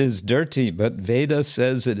thinking it is dirty, but Veda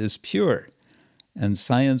says it is pure. And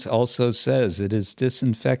science also says it is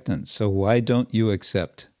disinfectant, so why don't you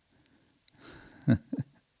accept?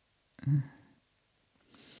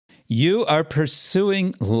 You are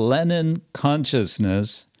pursuing Lenin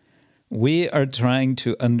consciousness. We are trying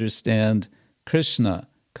to understand Krishna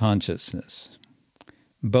consciousness.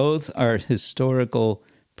 Both are historical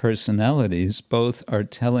personalities. Both are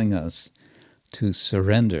telling us to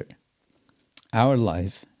surrender. Our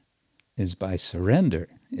life is by surrender,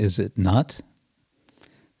 is it not?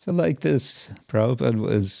 So like this, Prabhupada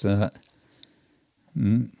was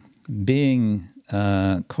being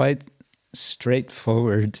quite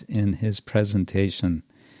straightforward in his presentation.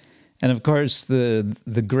 And of course,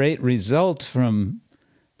 the great result from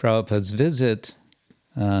Prabhupada's visit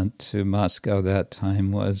to Moscow that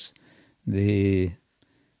time was the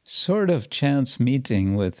sort of chance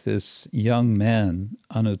meeting with this young man,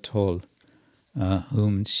 Anutol,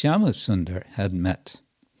 whom Shyamasundar had met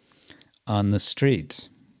on the street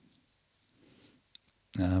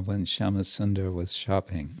when Shyamasundar was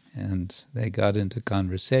shopping. And they got into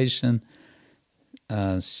conversation.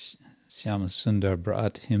 Shyamasundar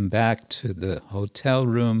brought him back to the hotel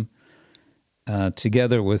room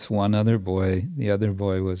together with one other boy. The other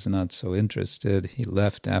boy was not so interested. He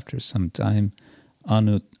left after some time.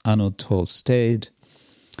 Anutol stayed.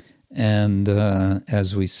 And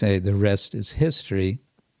as we say, the rest is history.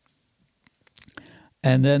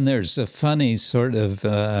 And then there's a funny sort of,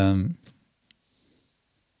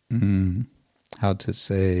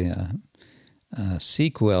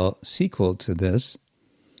 sequel to this.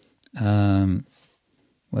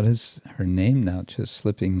 What is her name now? Just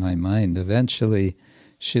slipping my mind. Eventually,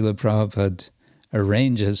 Srila Prabhupada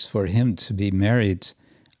arranges for him to be married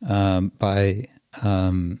by,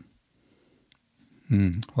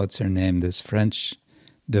 what's her name? This French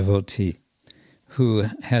devotee who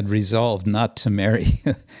had resolved not to marry.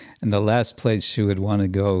 And the last place she would want to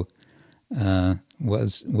go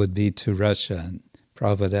would be to Russia. And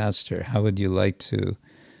Prabhupada asked her, how would you like to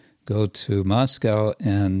go to Moscow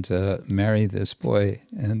and marry this boy?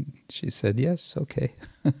 And she said, yes, okay.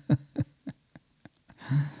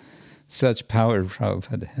 Such power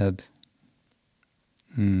Prabhupada had.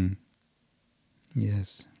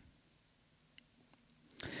 Yes.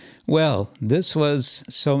 Well, this was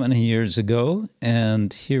so many years ago,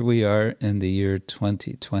 and here we are in the year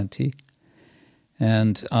 2020.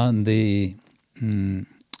 And on the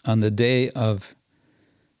day of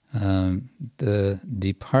the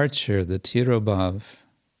departure, the Tirobhav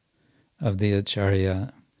of the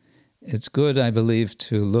Acharya, it's good, I believe,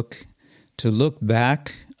 to look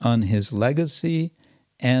back on his legacy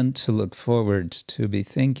and to look forward, to be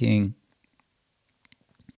thinking,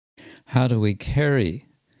 how do we carry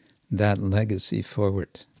that legacy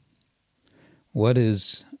forward? What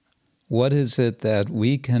is it that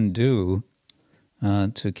we can do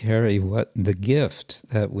to carry the gift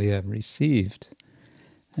that we have received,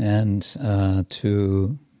 and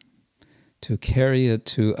to carry it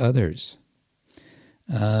to others?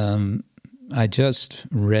 I just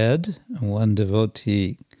read, one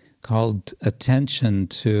devotee called attention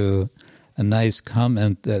to a nice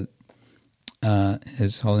comment that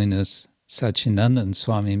His Holiness Sachinandan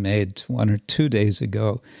Swami made 1 or 2 days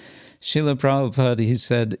ago. Srila Prabhupada, he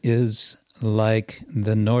said, is like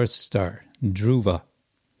the North Star, Dhruva.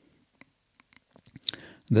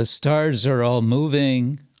 The stars are all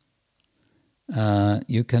moving.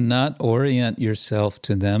 You cannot orient yourself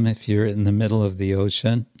to them if you're in the middle of the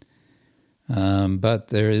ocean. But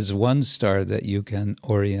there is one star that you can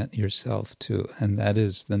orient yourself to, and that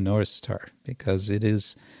is the North Star, because it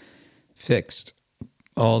is fixed.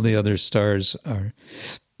 All the other stars are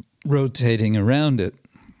rotating around it.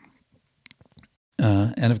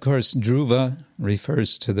 And of course, Dhruva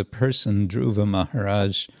refers to the person, Dhruva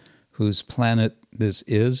Maharaj, whose planet this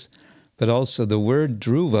is, but also the word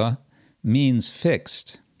Dhruva means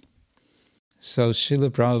fixed. So Srila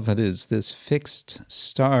Prabhupada is this fixed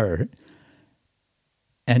star,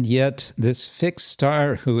 and yet this fixed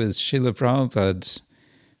star who is Srila Prabhupada,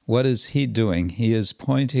 what is he doing? He is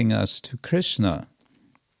pointing us to Krishna,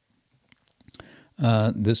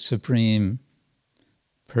 the Supreme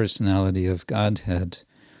Personality of Godhead,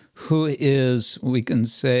 who is, we can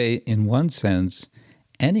say in one sense,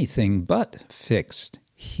 anything but fixed.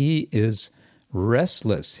 He is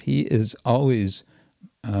restless. He is always,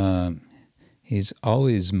 he's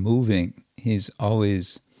always moving. He's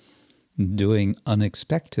always doing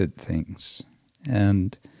unexpected things.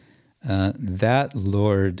 And that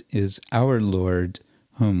Lord is our Lord,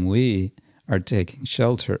 whom we are taking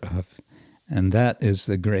shelter of. And that is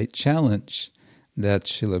the great challenge that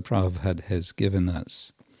Srila Prabhupada has given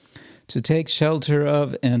us, to take shelter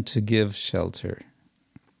of and to give shelter.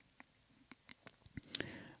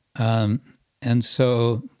 And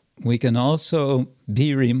so we can also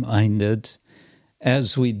be reminded,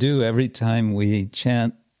 as we do every time we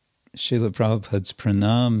chant Srila Prabhupada's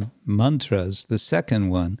pranam mantras, the second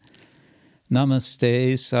one,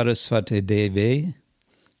 Namaste Saraswati Deve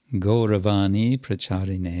Gauravani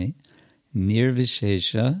Pracharine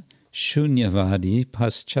Nirvishesha Shunyavadi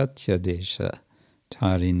Paschatya Desha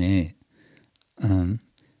Tarine.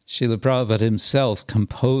 Srila Prabhupada himself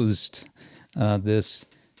composed this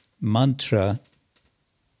mantra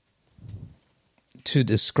to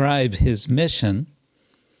describe his mission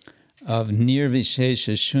of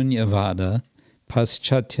Nirvishesha Shunyavada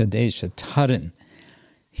Paschatya Desha Tarin.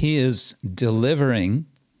 He is delivering,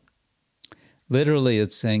 literally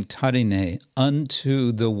it's saying Tarine,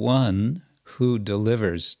 unto the one who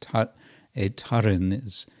delivers. A Tarin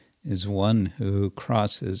is one who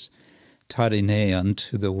crosses. Tarine,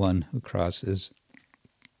 unto the one who crosses,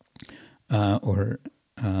 or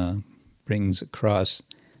brings across.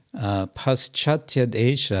 Paschatya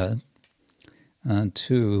Desha,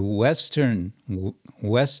 to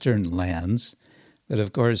Western lands, but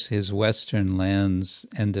of course his Western lands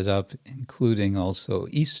ended up including also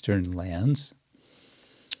Eastern lands,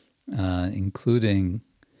 including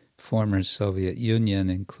former Soviet Union,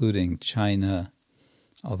 including China.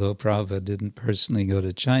 Although Prabhupada didn't personally go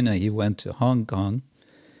to China, he went to Hong Kong,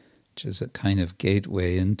 which is a kind of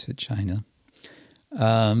gateway into China.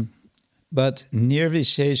 But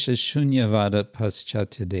Nirvishesha Shunyavada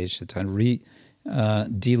Paschatya Desha,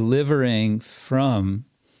 delivering from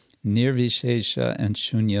Nirvishesha and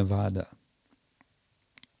Shunyavada.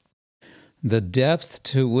 The depth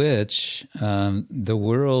to which the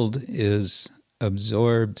world is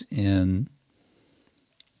absorbed in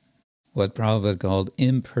what Prabhupada called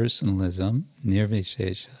impersonalism,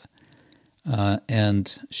 Nirvishesha, and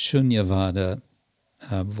Shunyavada,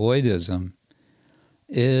 voidism,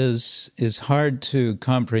 is hard to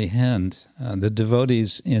comprehend. The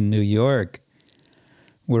devotees in New York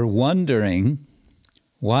were wondering,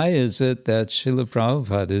 why is it that Srila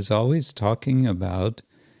Prabhupada is always talking about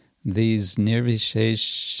these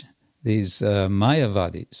Nirvishesh, these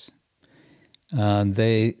Mayavadis?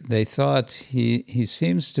 They thought he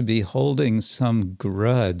seems to be holding some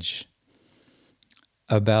grudge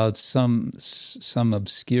about some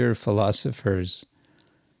obscure philosophers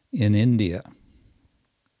in India.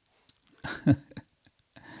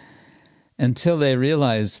 Until they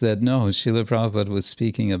realized that no, Srila Prabhupada was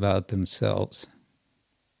speaking about themselves.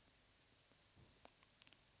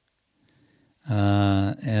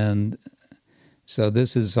 And so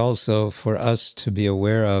this is also for us to be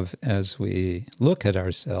aware of as we look at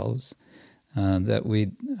ourselves, that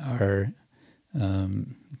we are,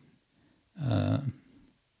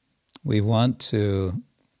 we want to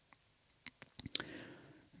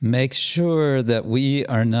make sure that we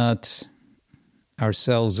are not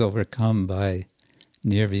ourselves overcome by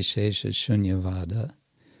Nirvishesha Shunyavada,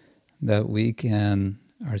 that we can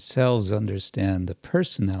ourselves understand the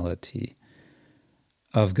personality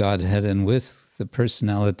of Godhead, and with the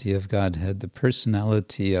personality of Godhead, the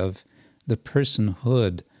personality of the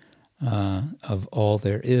personhood of all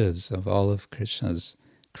there is, of all of Krishna's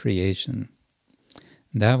creation.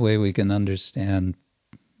 That way we can understand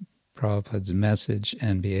Prabhupada's message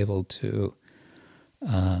and be able to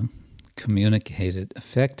communicate it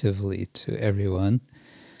effectively to everyone,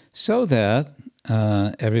 so that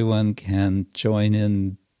everyone can join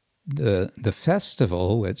in the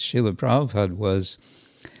festival which Srila Prabhupada was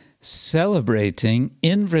celebrating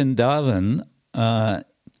in Vrindavan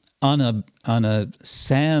on a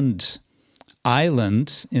sand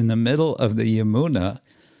island in the middle of the Yamuna,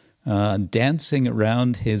 dancing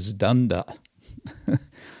around his danda.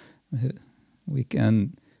 We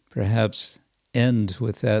can perhaps end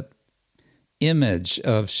with that image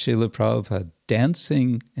of Srila Prabhupada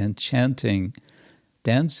dancing and chanting,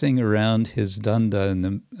 dancing around his danda in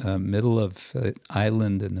the middle of the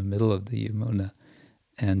island, in the middle of the Yamuna,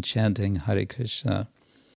 and chanting Hare Krishna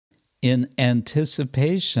in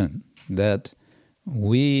anticipation that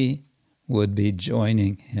we would be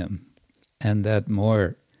joining him, and that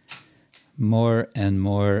more and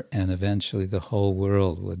more, and eventually the whole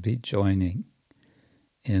world would be joining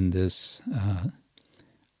in this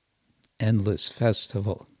endless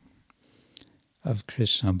festival of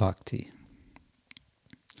Krishna Bhakti.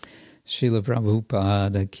 Srila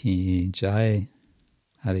Prabhupada ki jai.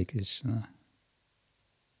 Hare Krishna.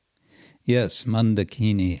 Yes,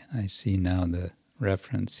 Mandakini. I see now the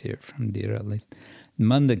reference here from Dira.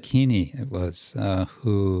 Mandakini, it was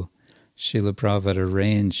who Srila Prabhupada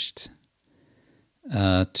arranged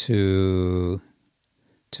to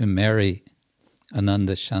marry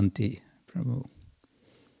Ananda Shanti Prabhu.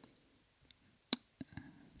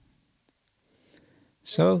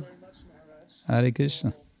 So, thank you very much, Maharaj, Hare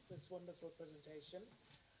Krishna. for this wonderful presentation.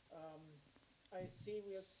 I see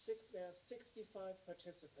there are 65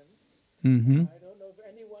 participants. Mm-hmm. I don't know if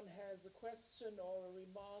anyone has a question or a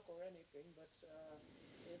remark or anything, but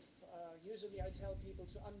if usually I tell people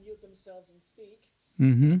to unmute themselves and speak.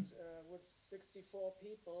 Mm-hmm. But, with 64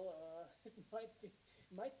 people, it might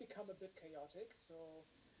might become a bit chaotic. So,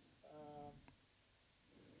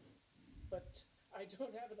 but I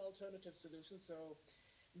don't have an alternative solution. So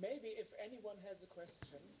maybe if anyone has a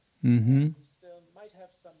question, we still might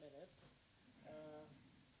have some minutes.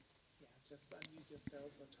 Yeah, just unmute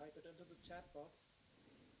yourselves or type it into the chat box.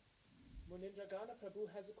 Munindra Prabhu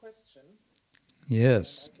has a question.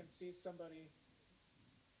 Yes. And I can see somebody.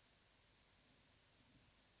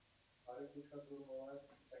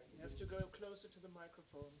 You have to go closer to the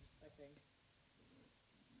microphone, I think.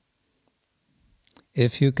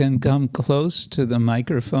 If you can come close to the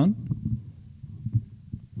microphone.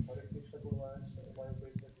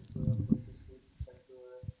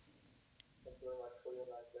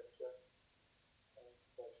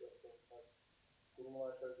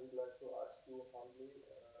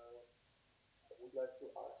 I would like to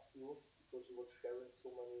ask you, because you were sharing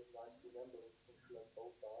so many nice remembrance from Srila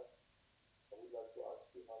Prabhupada, I would like to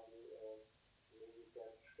ask you humbly, maybe you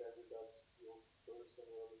can share with us your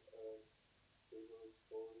personal favorite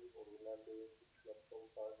story or remembering with Srila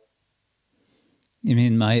Prabhupada. You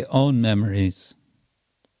mean my own memories?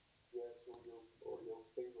 Yes, or your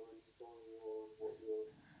favorite story, or what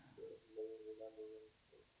your main remembrance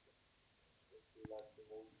that you like the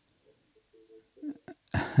most, your favorite story.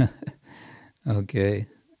 Okay.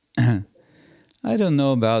 I don't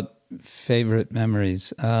know about favorite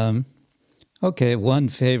memories. Okay, one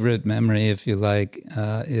favorite memory, if you like,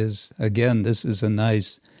 is, again, this is a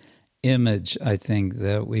nice image, I think,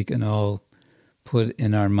 that we can all put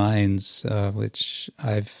in our minds, which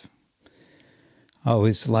I've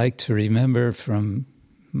always liked to remember from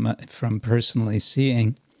personally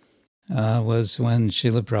seeing, was when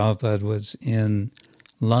Srila Prabhupada was in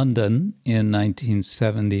London in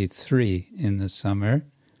 1973 in the summer.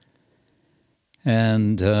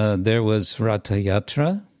 And there was Ratha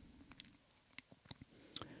Yatra,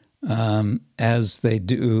 as they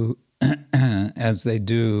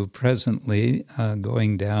do presently,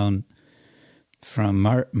 going down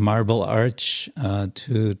from Marble Arch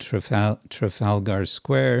to Trafalgar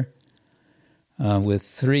Square, with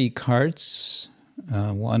 3 carts,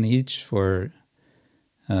 one each for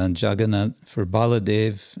Jagannath, for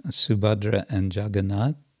Baladev, Subhadra, and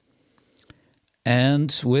Jagannath. And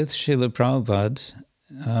with Srila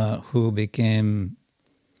Prabhupada, who became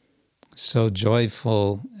so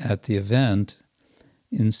joyful at the event,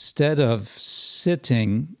 instead of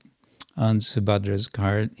sitting on Subhadra's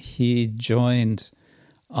cart, he joined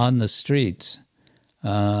on the street,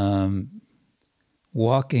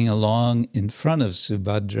 walking along in front of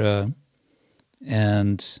Subhadra,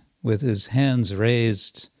 and with his hands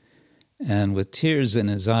raised and with tears in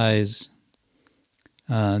his eyes,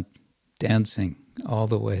 dancing all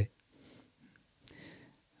the way.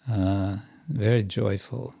 Very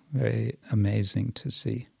joyful, very amazing to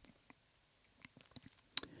see.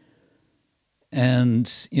 And,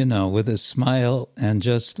 with a smile, and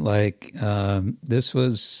just like this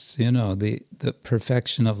was, the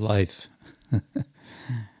perfection of life.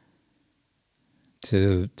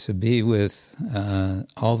 To be with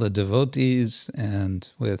all the devotees and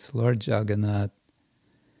with Lord Jagannath.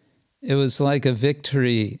 It was like a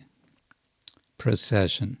victory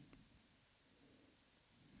procession.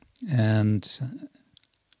 And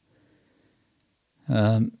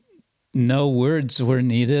no words were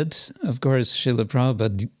needed. Of course, Srila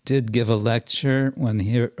Prabhupada did give a lecture when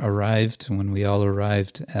we all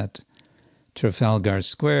arrived at Trafalgar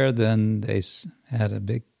Square. Then they had a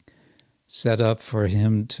big setup for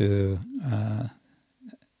him to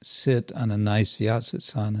sit on a nice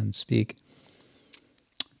Vyasasana and speak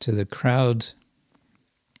to the crowd.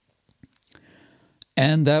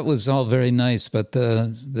 And that was all very nice, but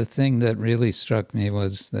the thing that really struck me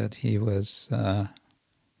was that he was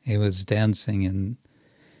dancing in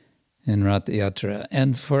Rath Yatra.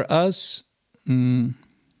 And for us, we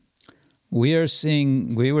were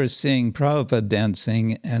seeing Prabhupada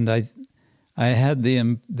dancing, and I had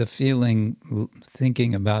the feeling,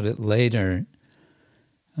 thinking about it later,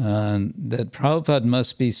 that Prabhupada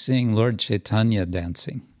must be seeing Lord Chaitanya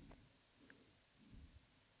dancing.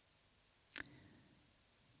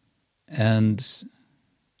 And,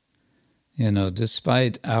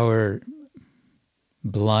 despite our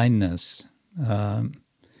blindness, in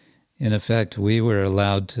effect, we were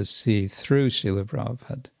allowed to see through Srila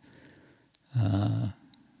Prabhupada,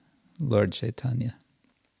 Lord Chaitanya.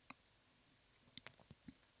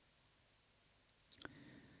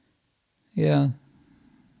 Yeah.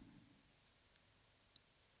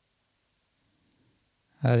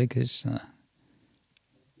 Hare Krishna.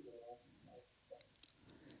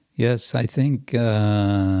 Yes, I think,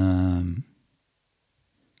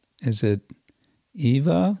 is it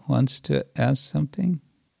Eva wants to ask something?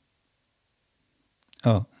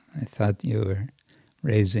 Oh, I thought you were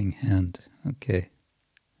raising hand. Okay.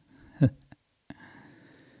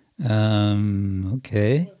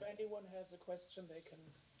 Okay. So if anyone has a question, they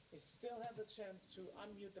still have the chance to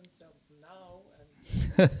unmute themselves now and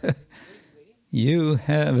briefly. You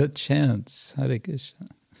have a chance, Hare Krishna.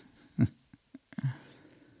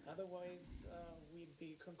 Otherwise, we'd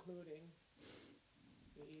be concluding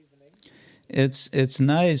the evening. It's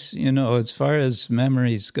nice, as far as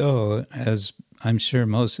memories go, as I'm sure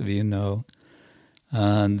most of you know,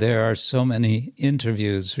 there are so many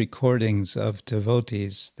interviews, recordings of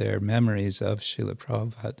devotees, their memories of Srila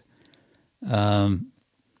Prabhupada.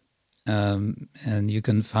 And you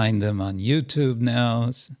can find them on YouTube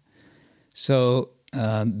now. So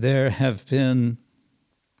there have been,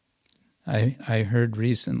 I heard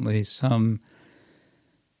recently,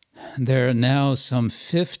 there are now some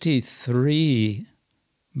 53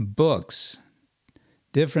 books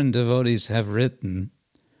different devotees have written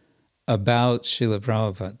about Srila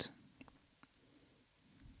Prabhupada.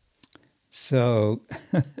 So,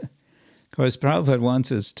 of course, Prabhupada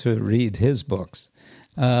wants us to read his books.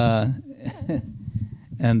 And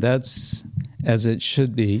that's as it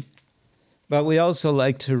should be. But we also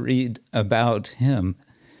like to read about him.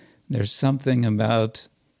 There's something about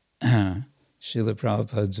Srila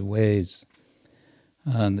Prabhupada's ways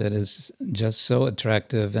that is just so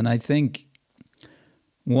attractive. And I think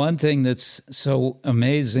one thing that's so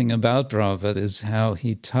amazing about Prabhupada is how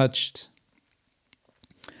he touched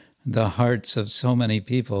the hearts of so many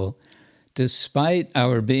people, despite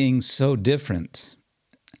our being so different.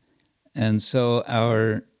 And so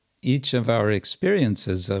each of our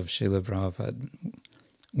experiences of Srila Prabhupada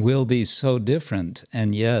will be so different,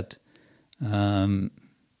 and yet in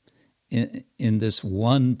this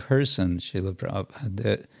one person, Srila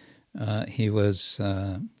Prabhupada, he was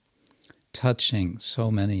touching so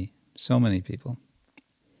many people.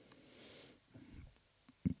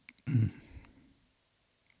 There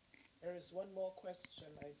is one more question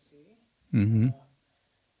I see. Mm-hmm.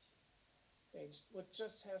 They would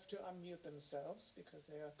just have to unmute themselves because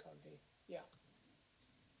they are currently, yeah.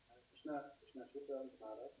 Krishna Sutta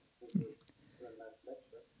Maharaj was a nice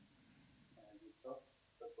lecture, and he talked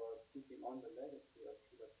about keeping on the legacy of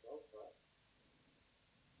Srila Prabhupada.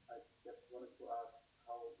 I just wanted to ask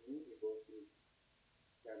how new devotees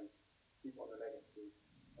can keep on the legacy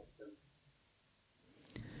of them.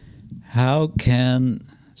 How can,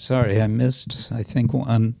 sorry, I missed, I think,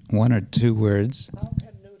 one or two words. How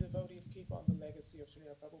can new devotees keep on the legacy of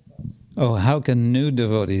Srila Prabhupada? Oh, how can new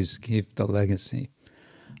devotees keep the legacy?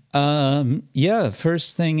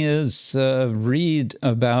 First thing is read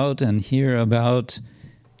about and hear about,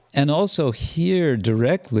 and also hear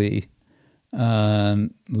directly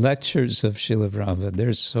lectures of Srila Prabhupada.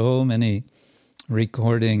 There's so many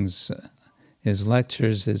recordings, his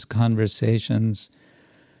lectures, his conversations,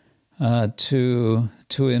 to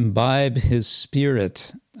imbibe his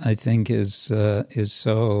spirit. I think is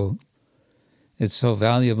so, it's so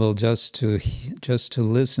valuable just to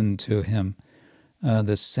listen to him.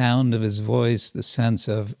 The sound of his voice, the sense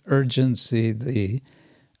of urgency, the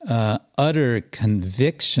utter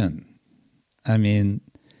conviction. I mean,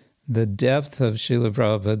 the depth of Srila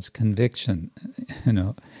Prabhupada's conviction,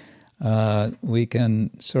 we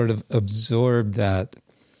can sort of absorb that.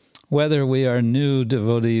 Whether we are new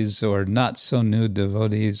devotees or not so new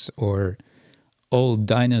devotees or old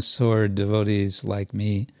dinosaur devotees like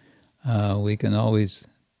me, we can always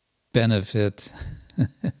benefit.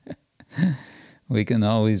 We can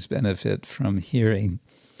always benefit from hearing,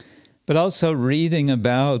 but also reading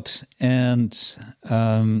about and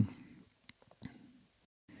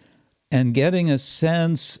getting a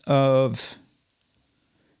sense of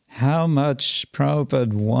how much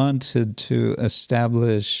Prabhupada wanted to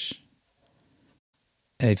establish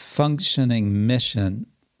a functioning mission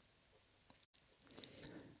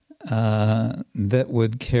that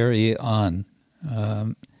would carry on.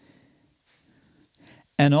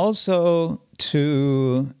 And also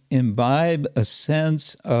to imbibe a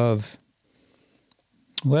sense of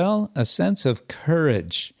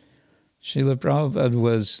courage. Srila Prabhupada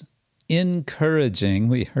was encouraging.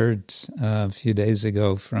 We heard a few days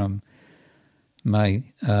ago from my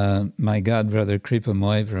godbrother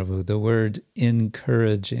Kripamoy Prabhu. The word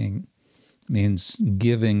encouraging means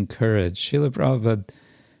giving courage. Srila Prabhupada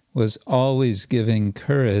was always giving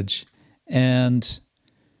courage, and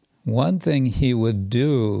one thing he would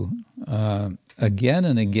do again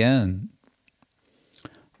and again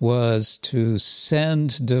was to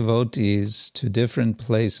send devotees to different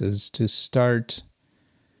places to start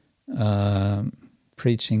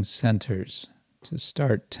preaching centers, to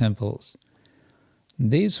start temples.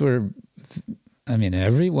 These were,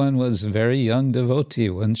 everyone was a very young devotee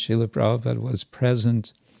when Srila Prabhupada was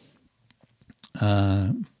present.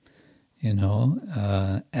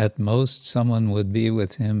 At most someone would be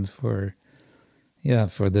with him for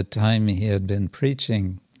the time he had been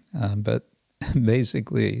preaching. But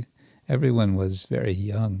basically, everyone was very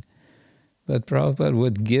young. But Prabhupada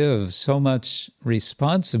would give so much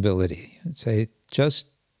responsibility. He'd say, just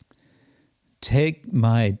take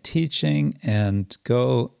my teaching and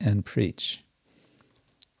go and preach.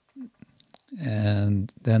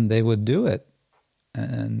 And then they would do it.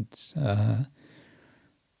 And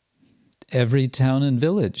every town and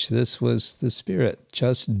village, this was the spirit.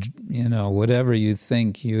 Just, whatever you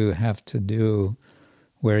think you have to do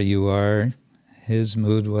where you are, his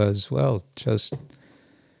mood was, well, just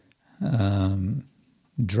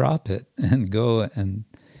drop it and go. And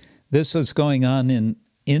this was going on in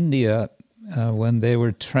India when they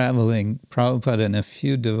were traveling. Prabhupada and a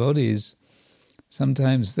few devotees,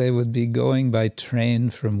 sometimes they would be going by train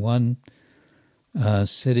from one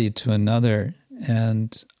city to another,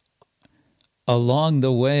 and along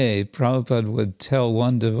the way, Prabhupada would tell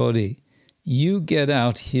one devotee, you get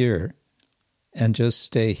out here and just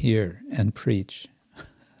stay here and preach.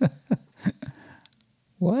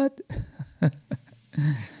 What?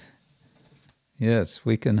 Yes,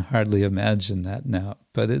 we can hardly imagine that now,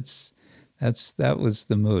 but that was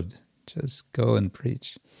the mood. Just go and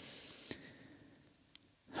preach.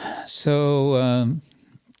 So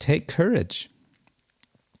take courage.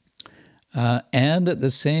 And at the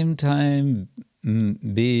same time,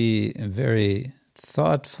 be very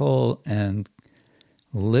thoughtful and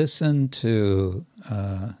listen to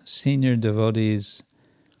senior devotees.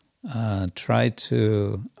 Try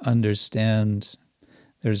to understand.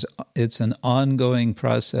 It's an ongoing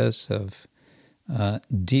process of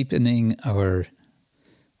deepening our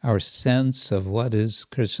sense of what is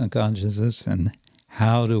Krishna consciousness and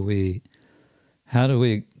how do we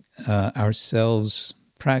ourselves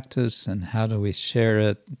practice and how do we share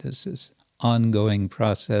it. This is ongoing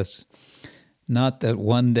process. Not that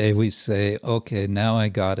one day we say, okay, now I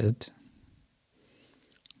got it.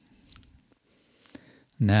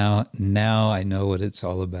 Now I know what it's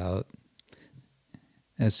all about.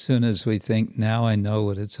 As soon as we think, now I know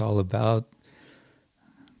what it's all about,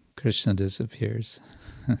 Krishna disappears.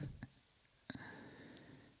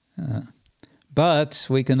 But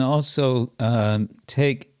we can also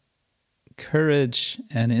take courage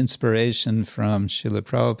and inspiration from Srila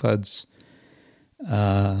Prabhupada's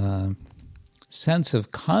sense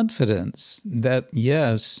of confidence that,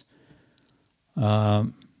 yes,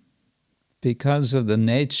 because of the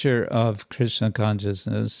nature of Krishna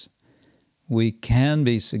consciousness, we can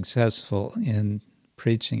be successful in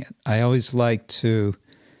preaching it. I always like to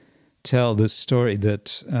tell the story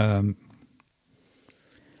that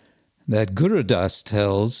that Guru Das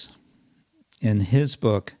tells in his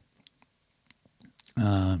book,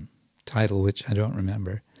 title which I don't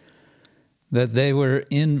remember, that they were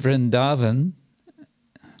in Vrindavan.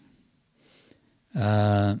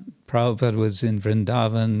 Prabhupada was in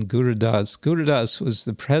Vrindavan. Guru Das was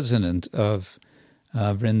the president of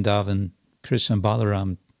Vrindavan Krishna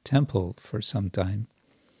Balaram temple for some time.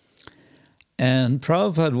 And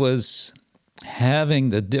Prabhupada was having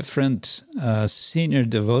the different senior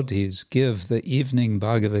devotees give the evening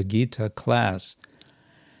Bhagavad Gita class.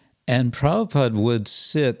 And Prabhupada would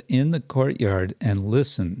sit in the courtyard and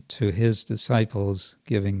listen to his disciples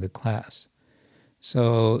giving the class.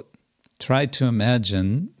 So try to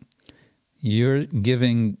imagine you're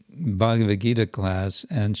giving Bhagavad Gita class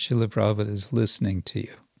and Srila Prabhupada is listening to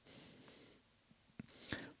you.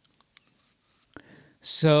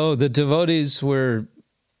 So the devotees were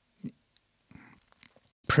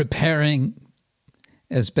preparing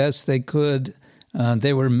as best they could.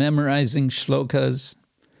 They were memorizing shlokas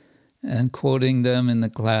and quoting them in the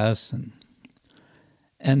class.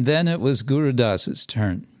 And then it was Guru Das's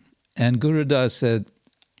turn. And Guru Das said,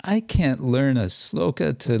 I can't learn a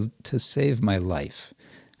sloka to save my life.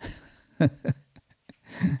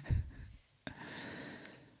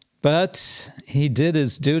 But he did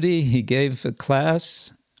his duty. He gave a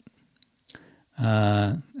class.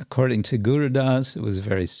 According to Guru Das, it was a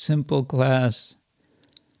very simple class.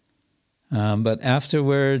 But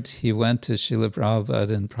afterward, he went to Srila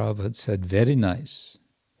Prabhupada, and Prabhupada said, very nice.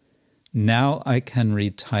 Now I can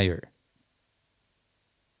retire.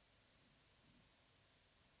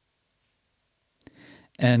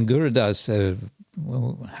 And Guru Das said,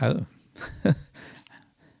 well, how?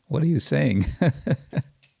 What are you saying?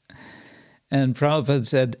 And Prabhupada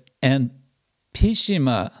said, and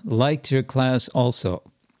Pishima liked your class also.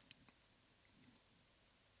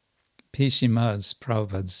 Pishima is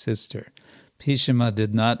Prabhupada's sister. Pishima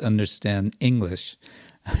did not understand English.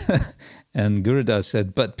 And Gurudas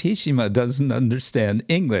said, but Pishima doesn't understand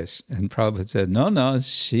English. And Prabhupada said, no,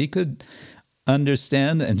 she could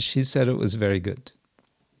understand, and she said it was very good.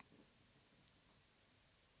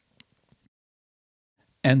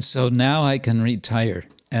 And so now I can retire.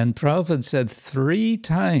 And Prabhupada said 3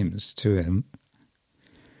 times to him,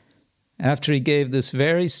 after he gave this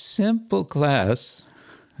very simple class,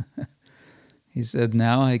 he said,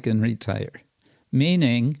 now I can retire.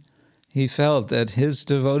 Meaning, he felt that his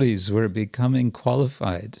devotees were becoming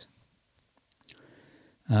qualified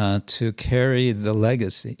to carry the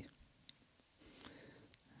legacy.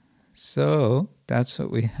 So that's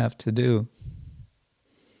what we have to do.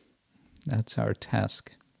 That's our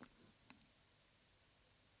task.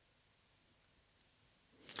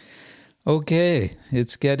 Okay,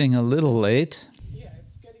 it's getting a little late. Yeah,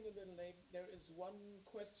 it's getting a little late. There is one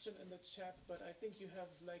question in the chat, but I think you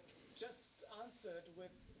have just answered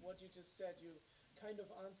with what you just said. You kind of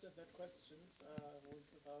answered that question.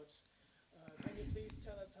 Was about, can you please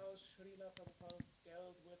tell us how Srila Prabhupada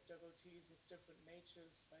dealt with devotees with different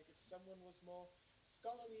natures? Like if someone was more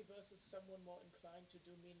scholarly versus someone more inclined to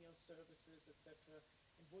do menial services, etc.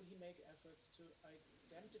 And would he make efforts to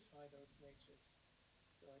identify those natures?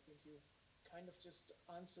 So I think you kind of just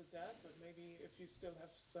answered that, but maybe if you still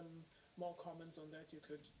have some more comments on that, you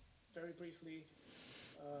could very briefly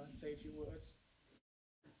say a few words.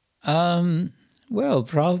 Well,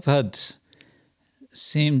 Prabhupada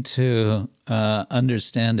seemed to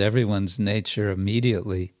understand everyone's nature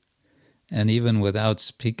immediately, and even without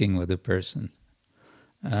speaking with a person.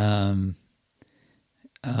 And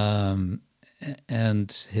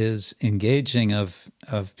his engaging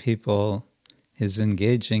of people, his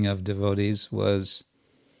engaging of devotees was,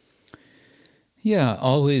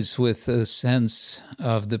 always with a sense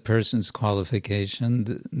of the person's qualification.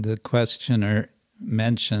 The questioner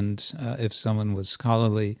mentioned if someone was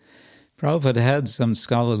scholarly. Prabhupada had some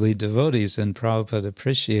scholarly devotees, and Prabhupada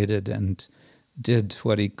appreciated and did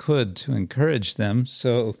what he could to encourage them.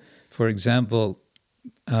 So, for example,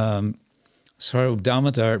 Swarup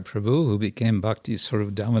Damodar Prabhu, who became Bhakti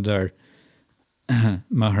Swarup Damodar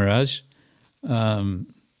Maharaj,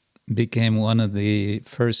 became one of the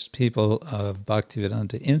first people of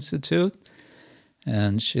Bhaktivedanta Institute,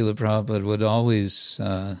 and Srila Prabhupada would always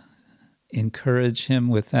encourage him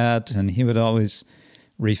with that, and he would always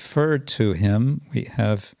refer to him. We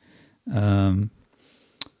have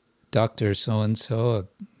Dr. So-and-so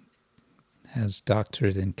has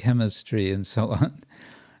doctorate in chemistry and so on,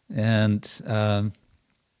 and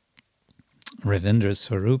Ravindra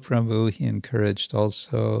Swarup Prabhu he encouraged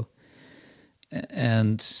also,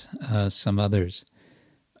 and some others.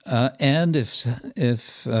 And if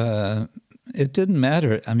it didn't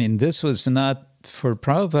matter, I mean, this was not, for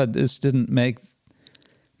Prabhupada, this didn't mean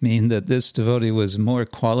that this devotee was more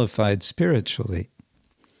qualified spiritually.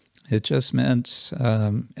 It just meant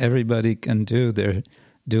everybody can do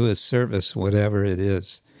a service, whatever it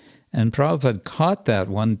is. And Prabhupada caught that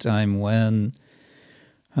one time when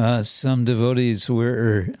some devotees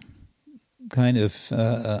were kind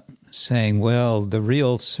of saying, well, the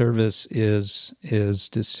real service is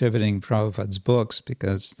distributing Prabhupada's books,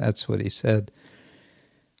 because that's what he said.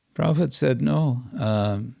 Prabhupada said, no,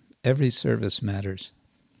 every service matters.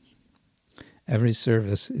 Every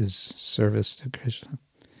service is service to Krishna.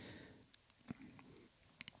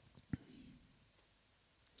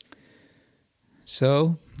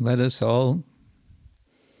 So let us all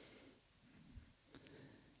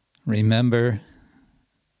remember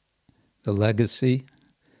the legacy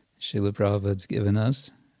Srila Prabhupada's given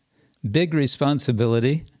us. Big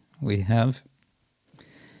responsibility we have.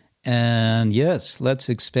 And yes, let's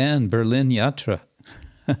expand Berlin Yatra.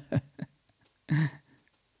 Thank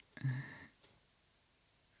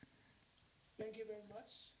you very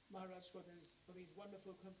much, Maharaj, for these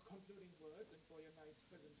wonderful concluding words and for your nice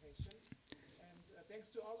presentation. And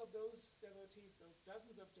thanks to all of those devotees, those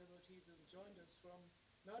dozens of devotees who joined us from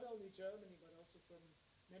not only Germany, but also from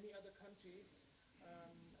many other countries,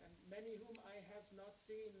 and many whom I have not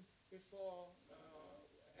seen before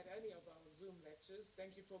at any of our Zoom lectures.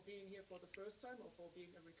 Thank you for being here for the first time, or for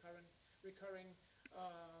being a returning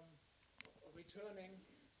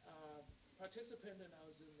participant in our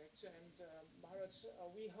Zoom lecture. And Maharaj,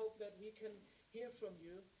 we hope that we can hear from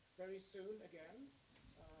you very soon again.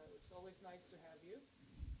 It's always nice to have you.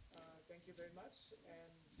 Thank you very much,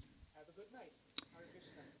 and have a good night. Hare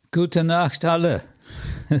Krishna. Gute Nacht alle.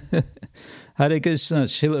 Hare Krishna,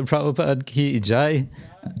 Srila Prabhupada ki jai,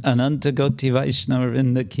 Ananta Goti Vaishnava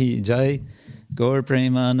Vrinda ki jai, Gaur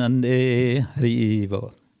Premanande Hari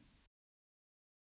Bol.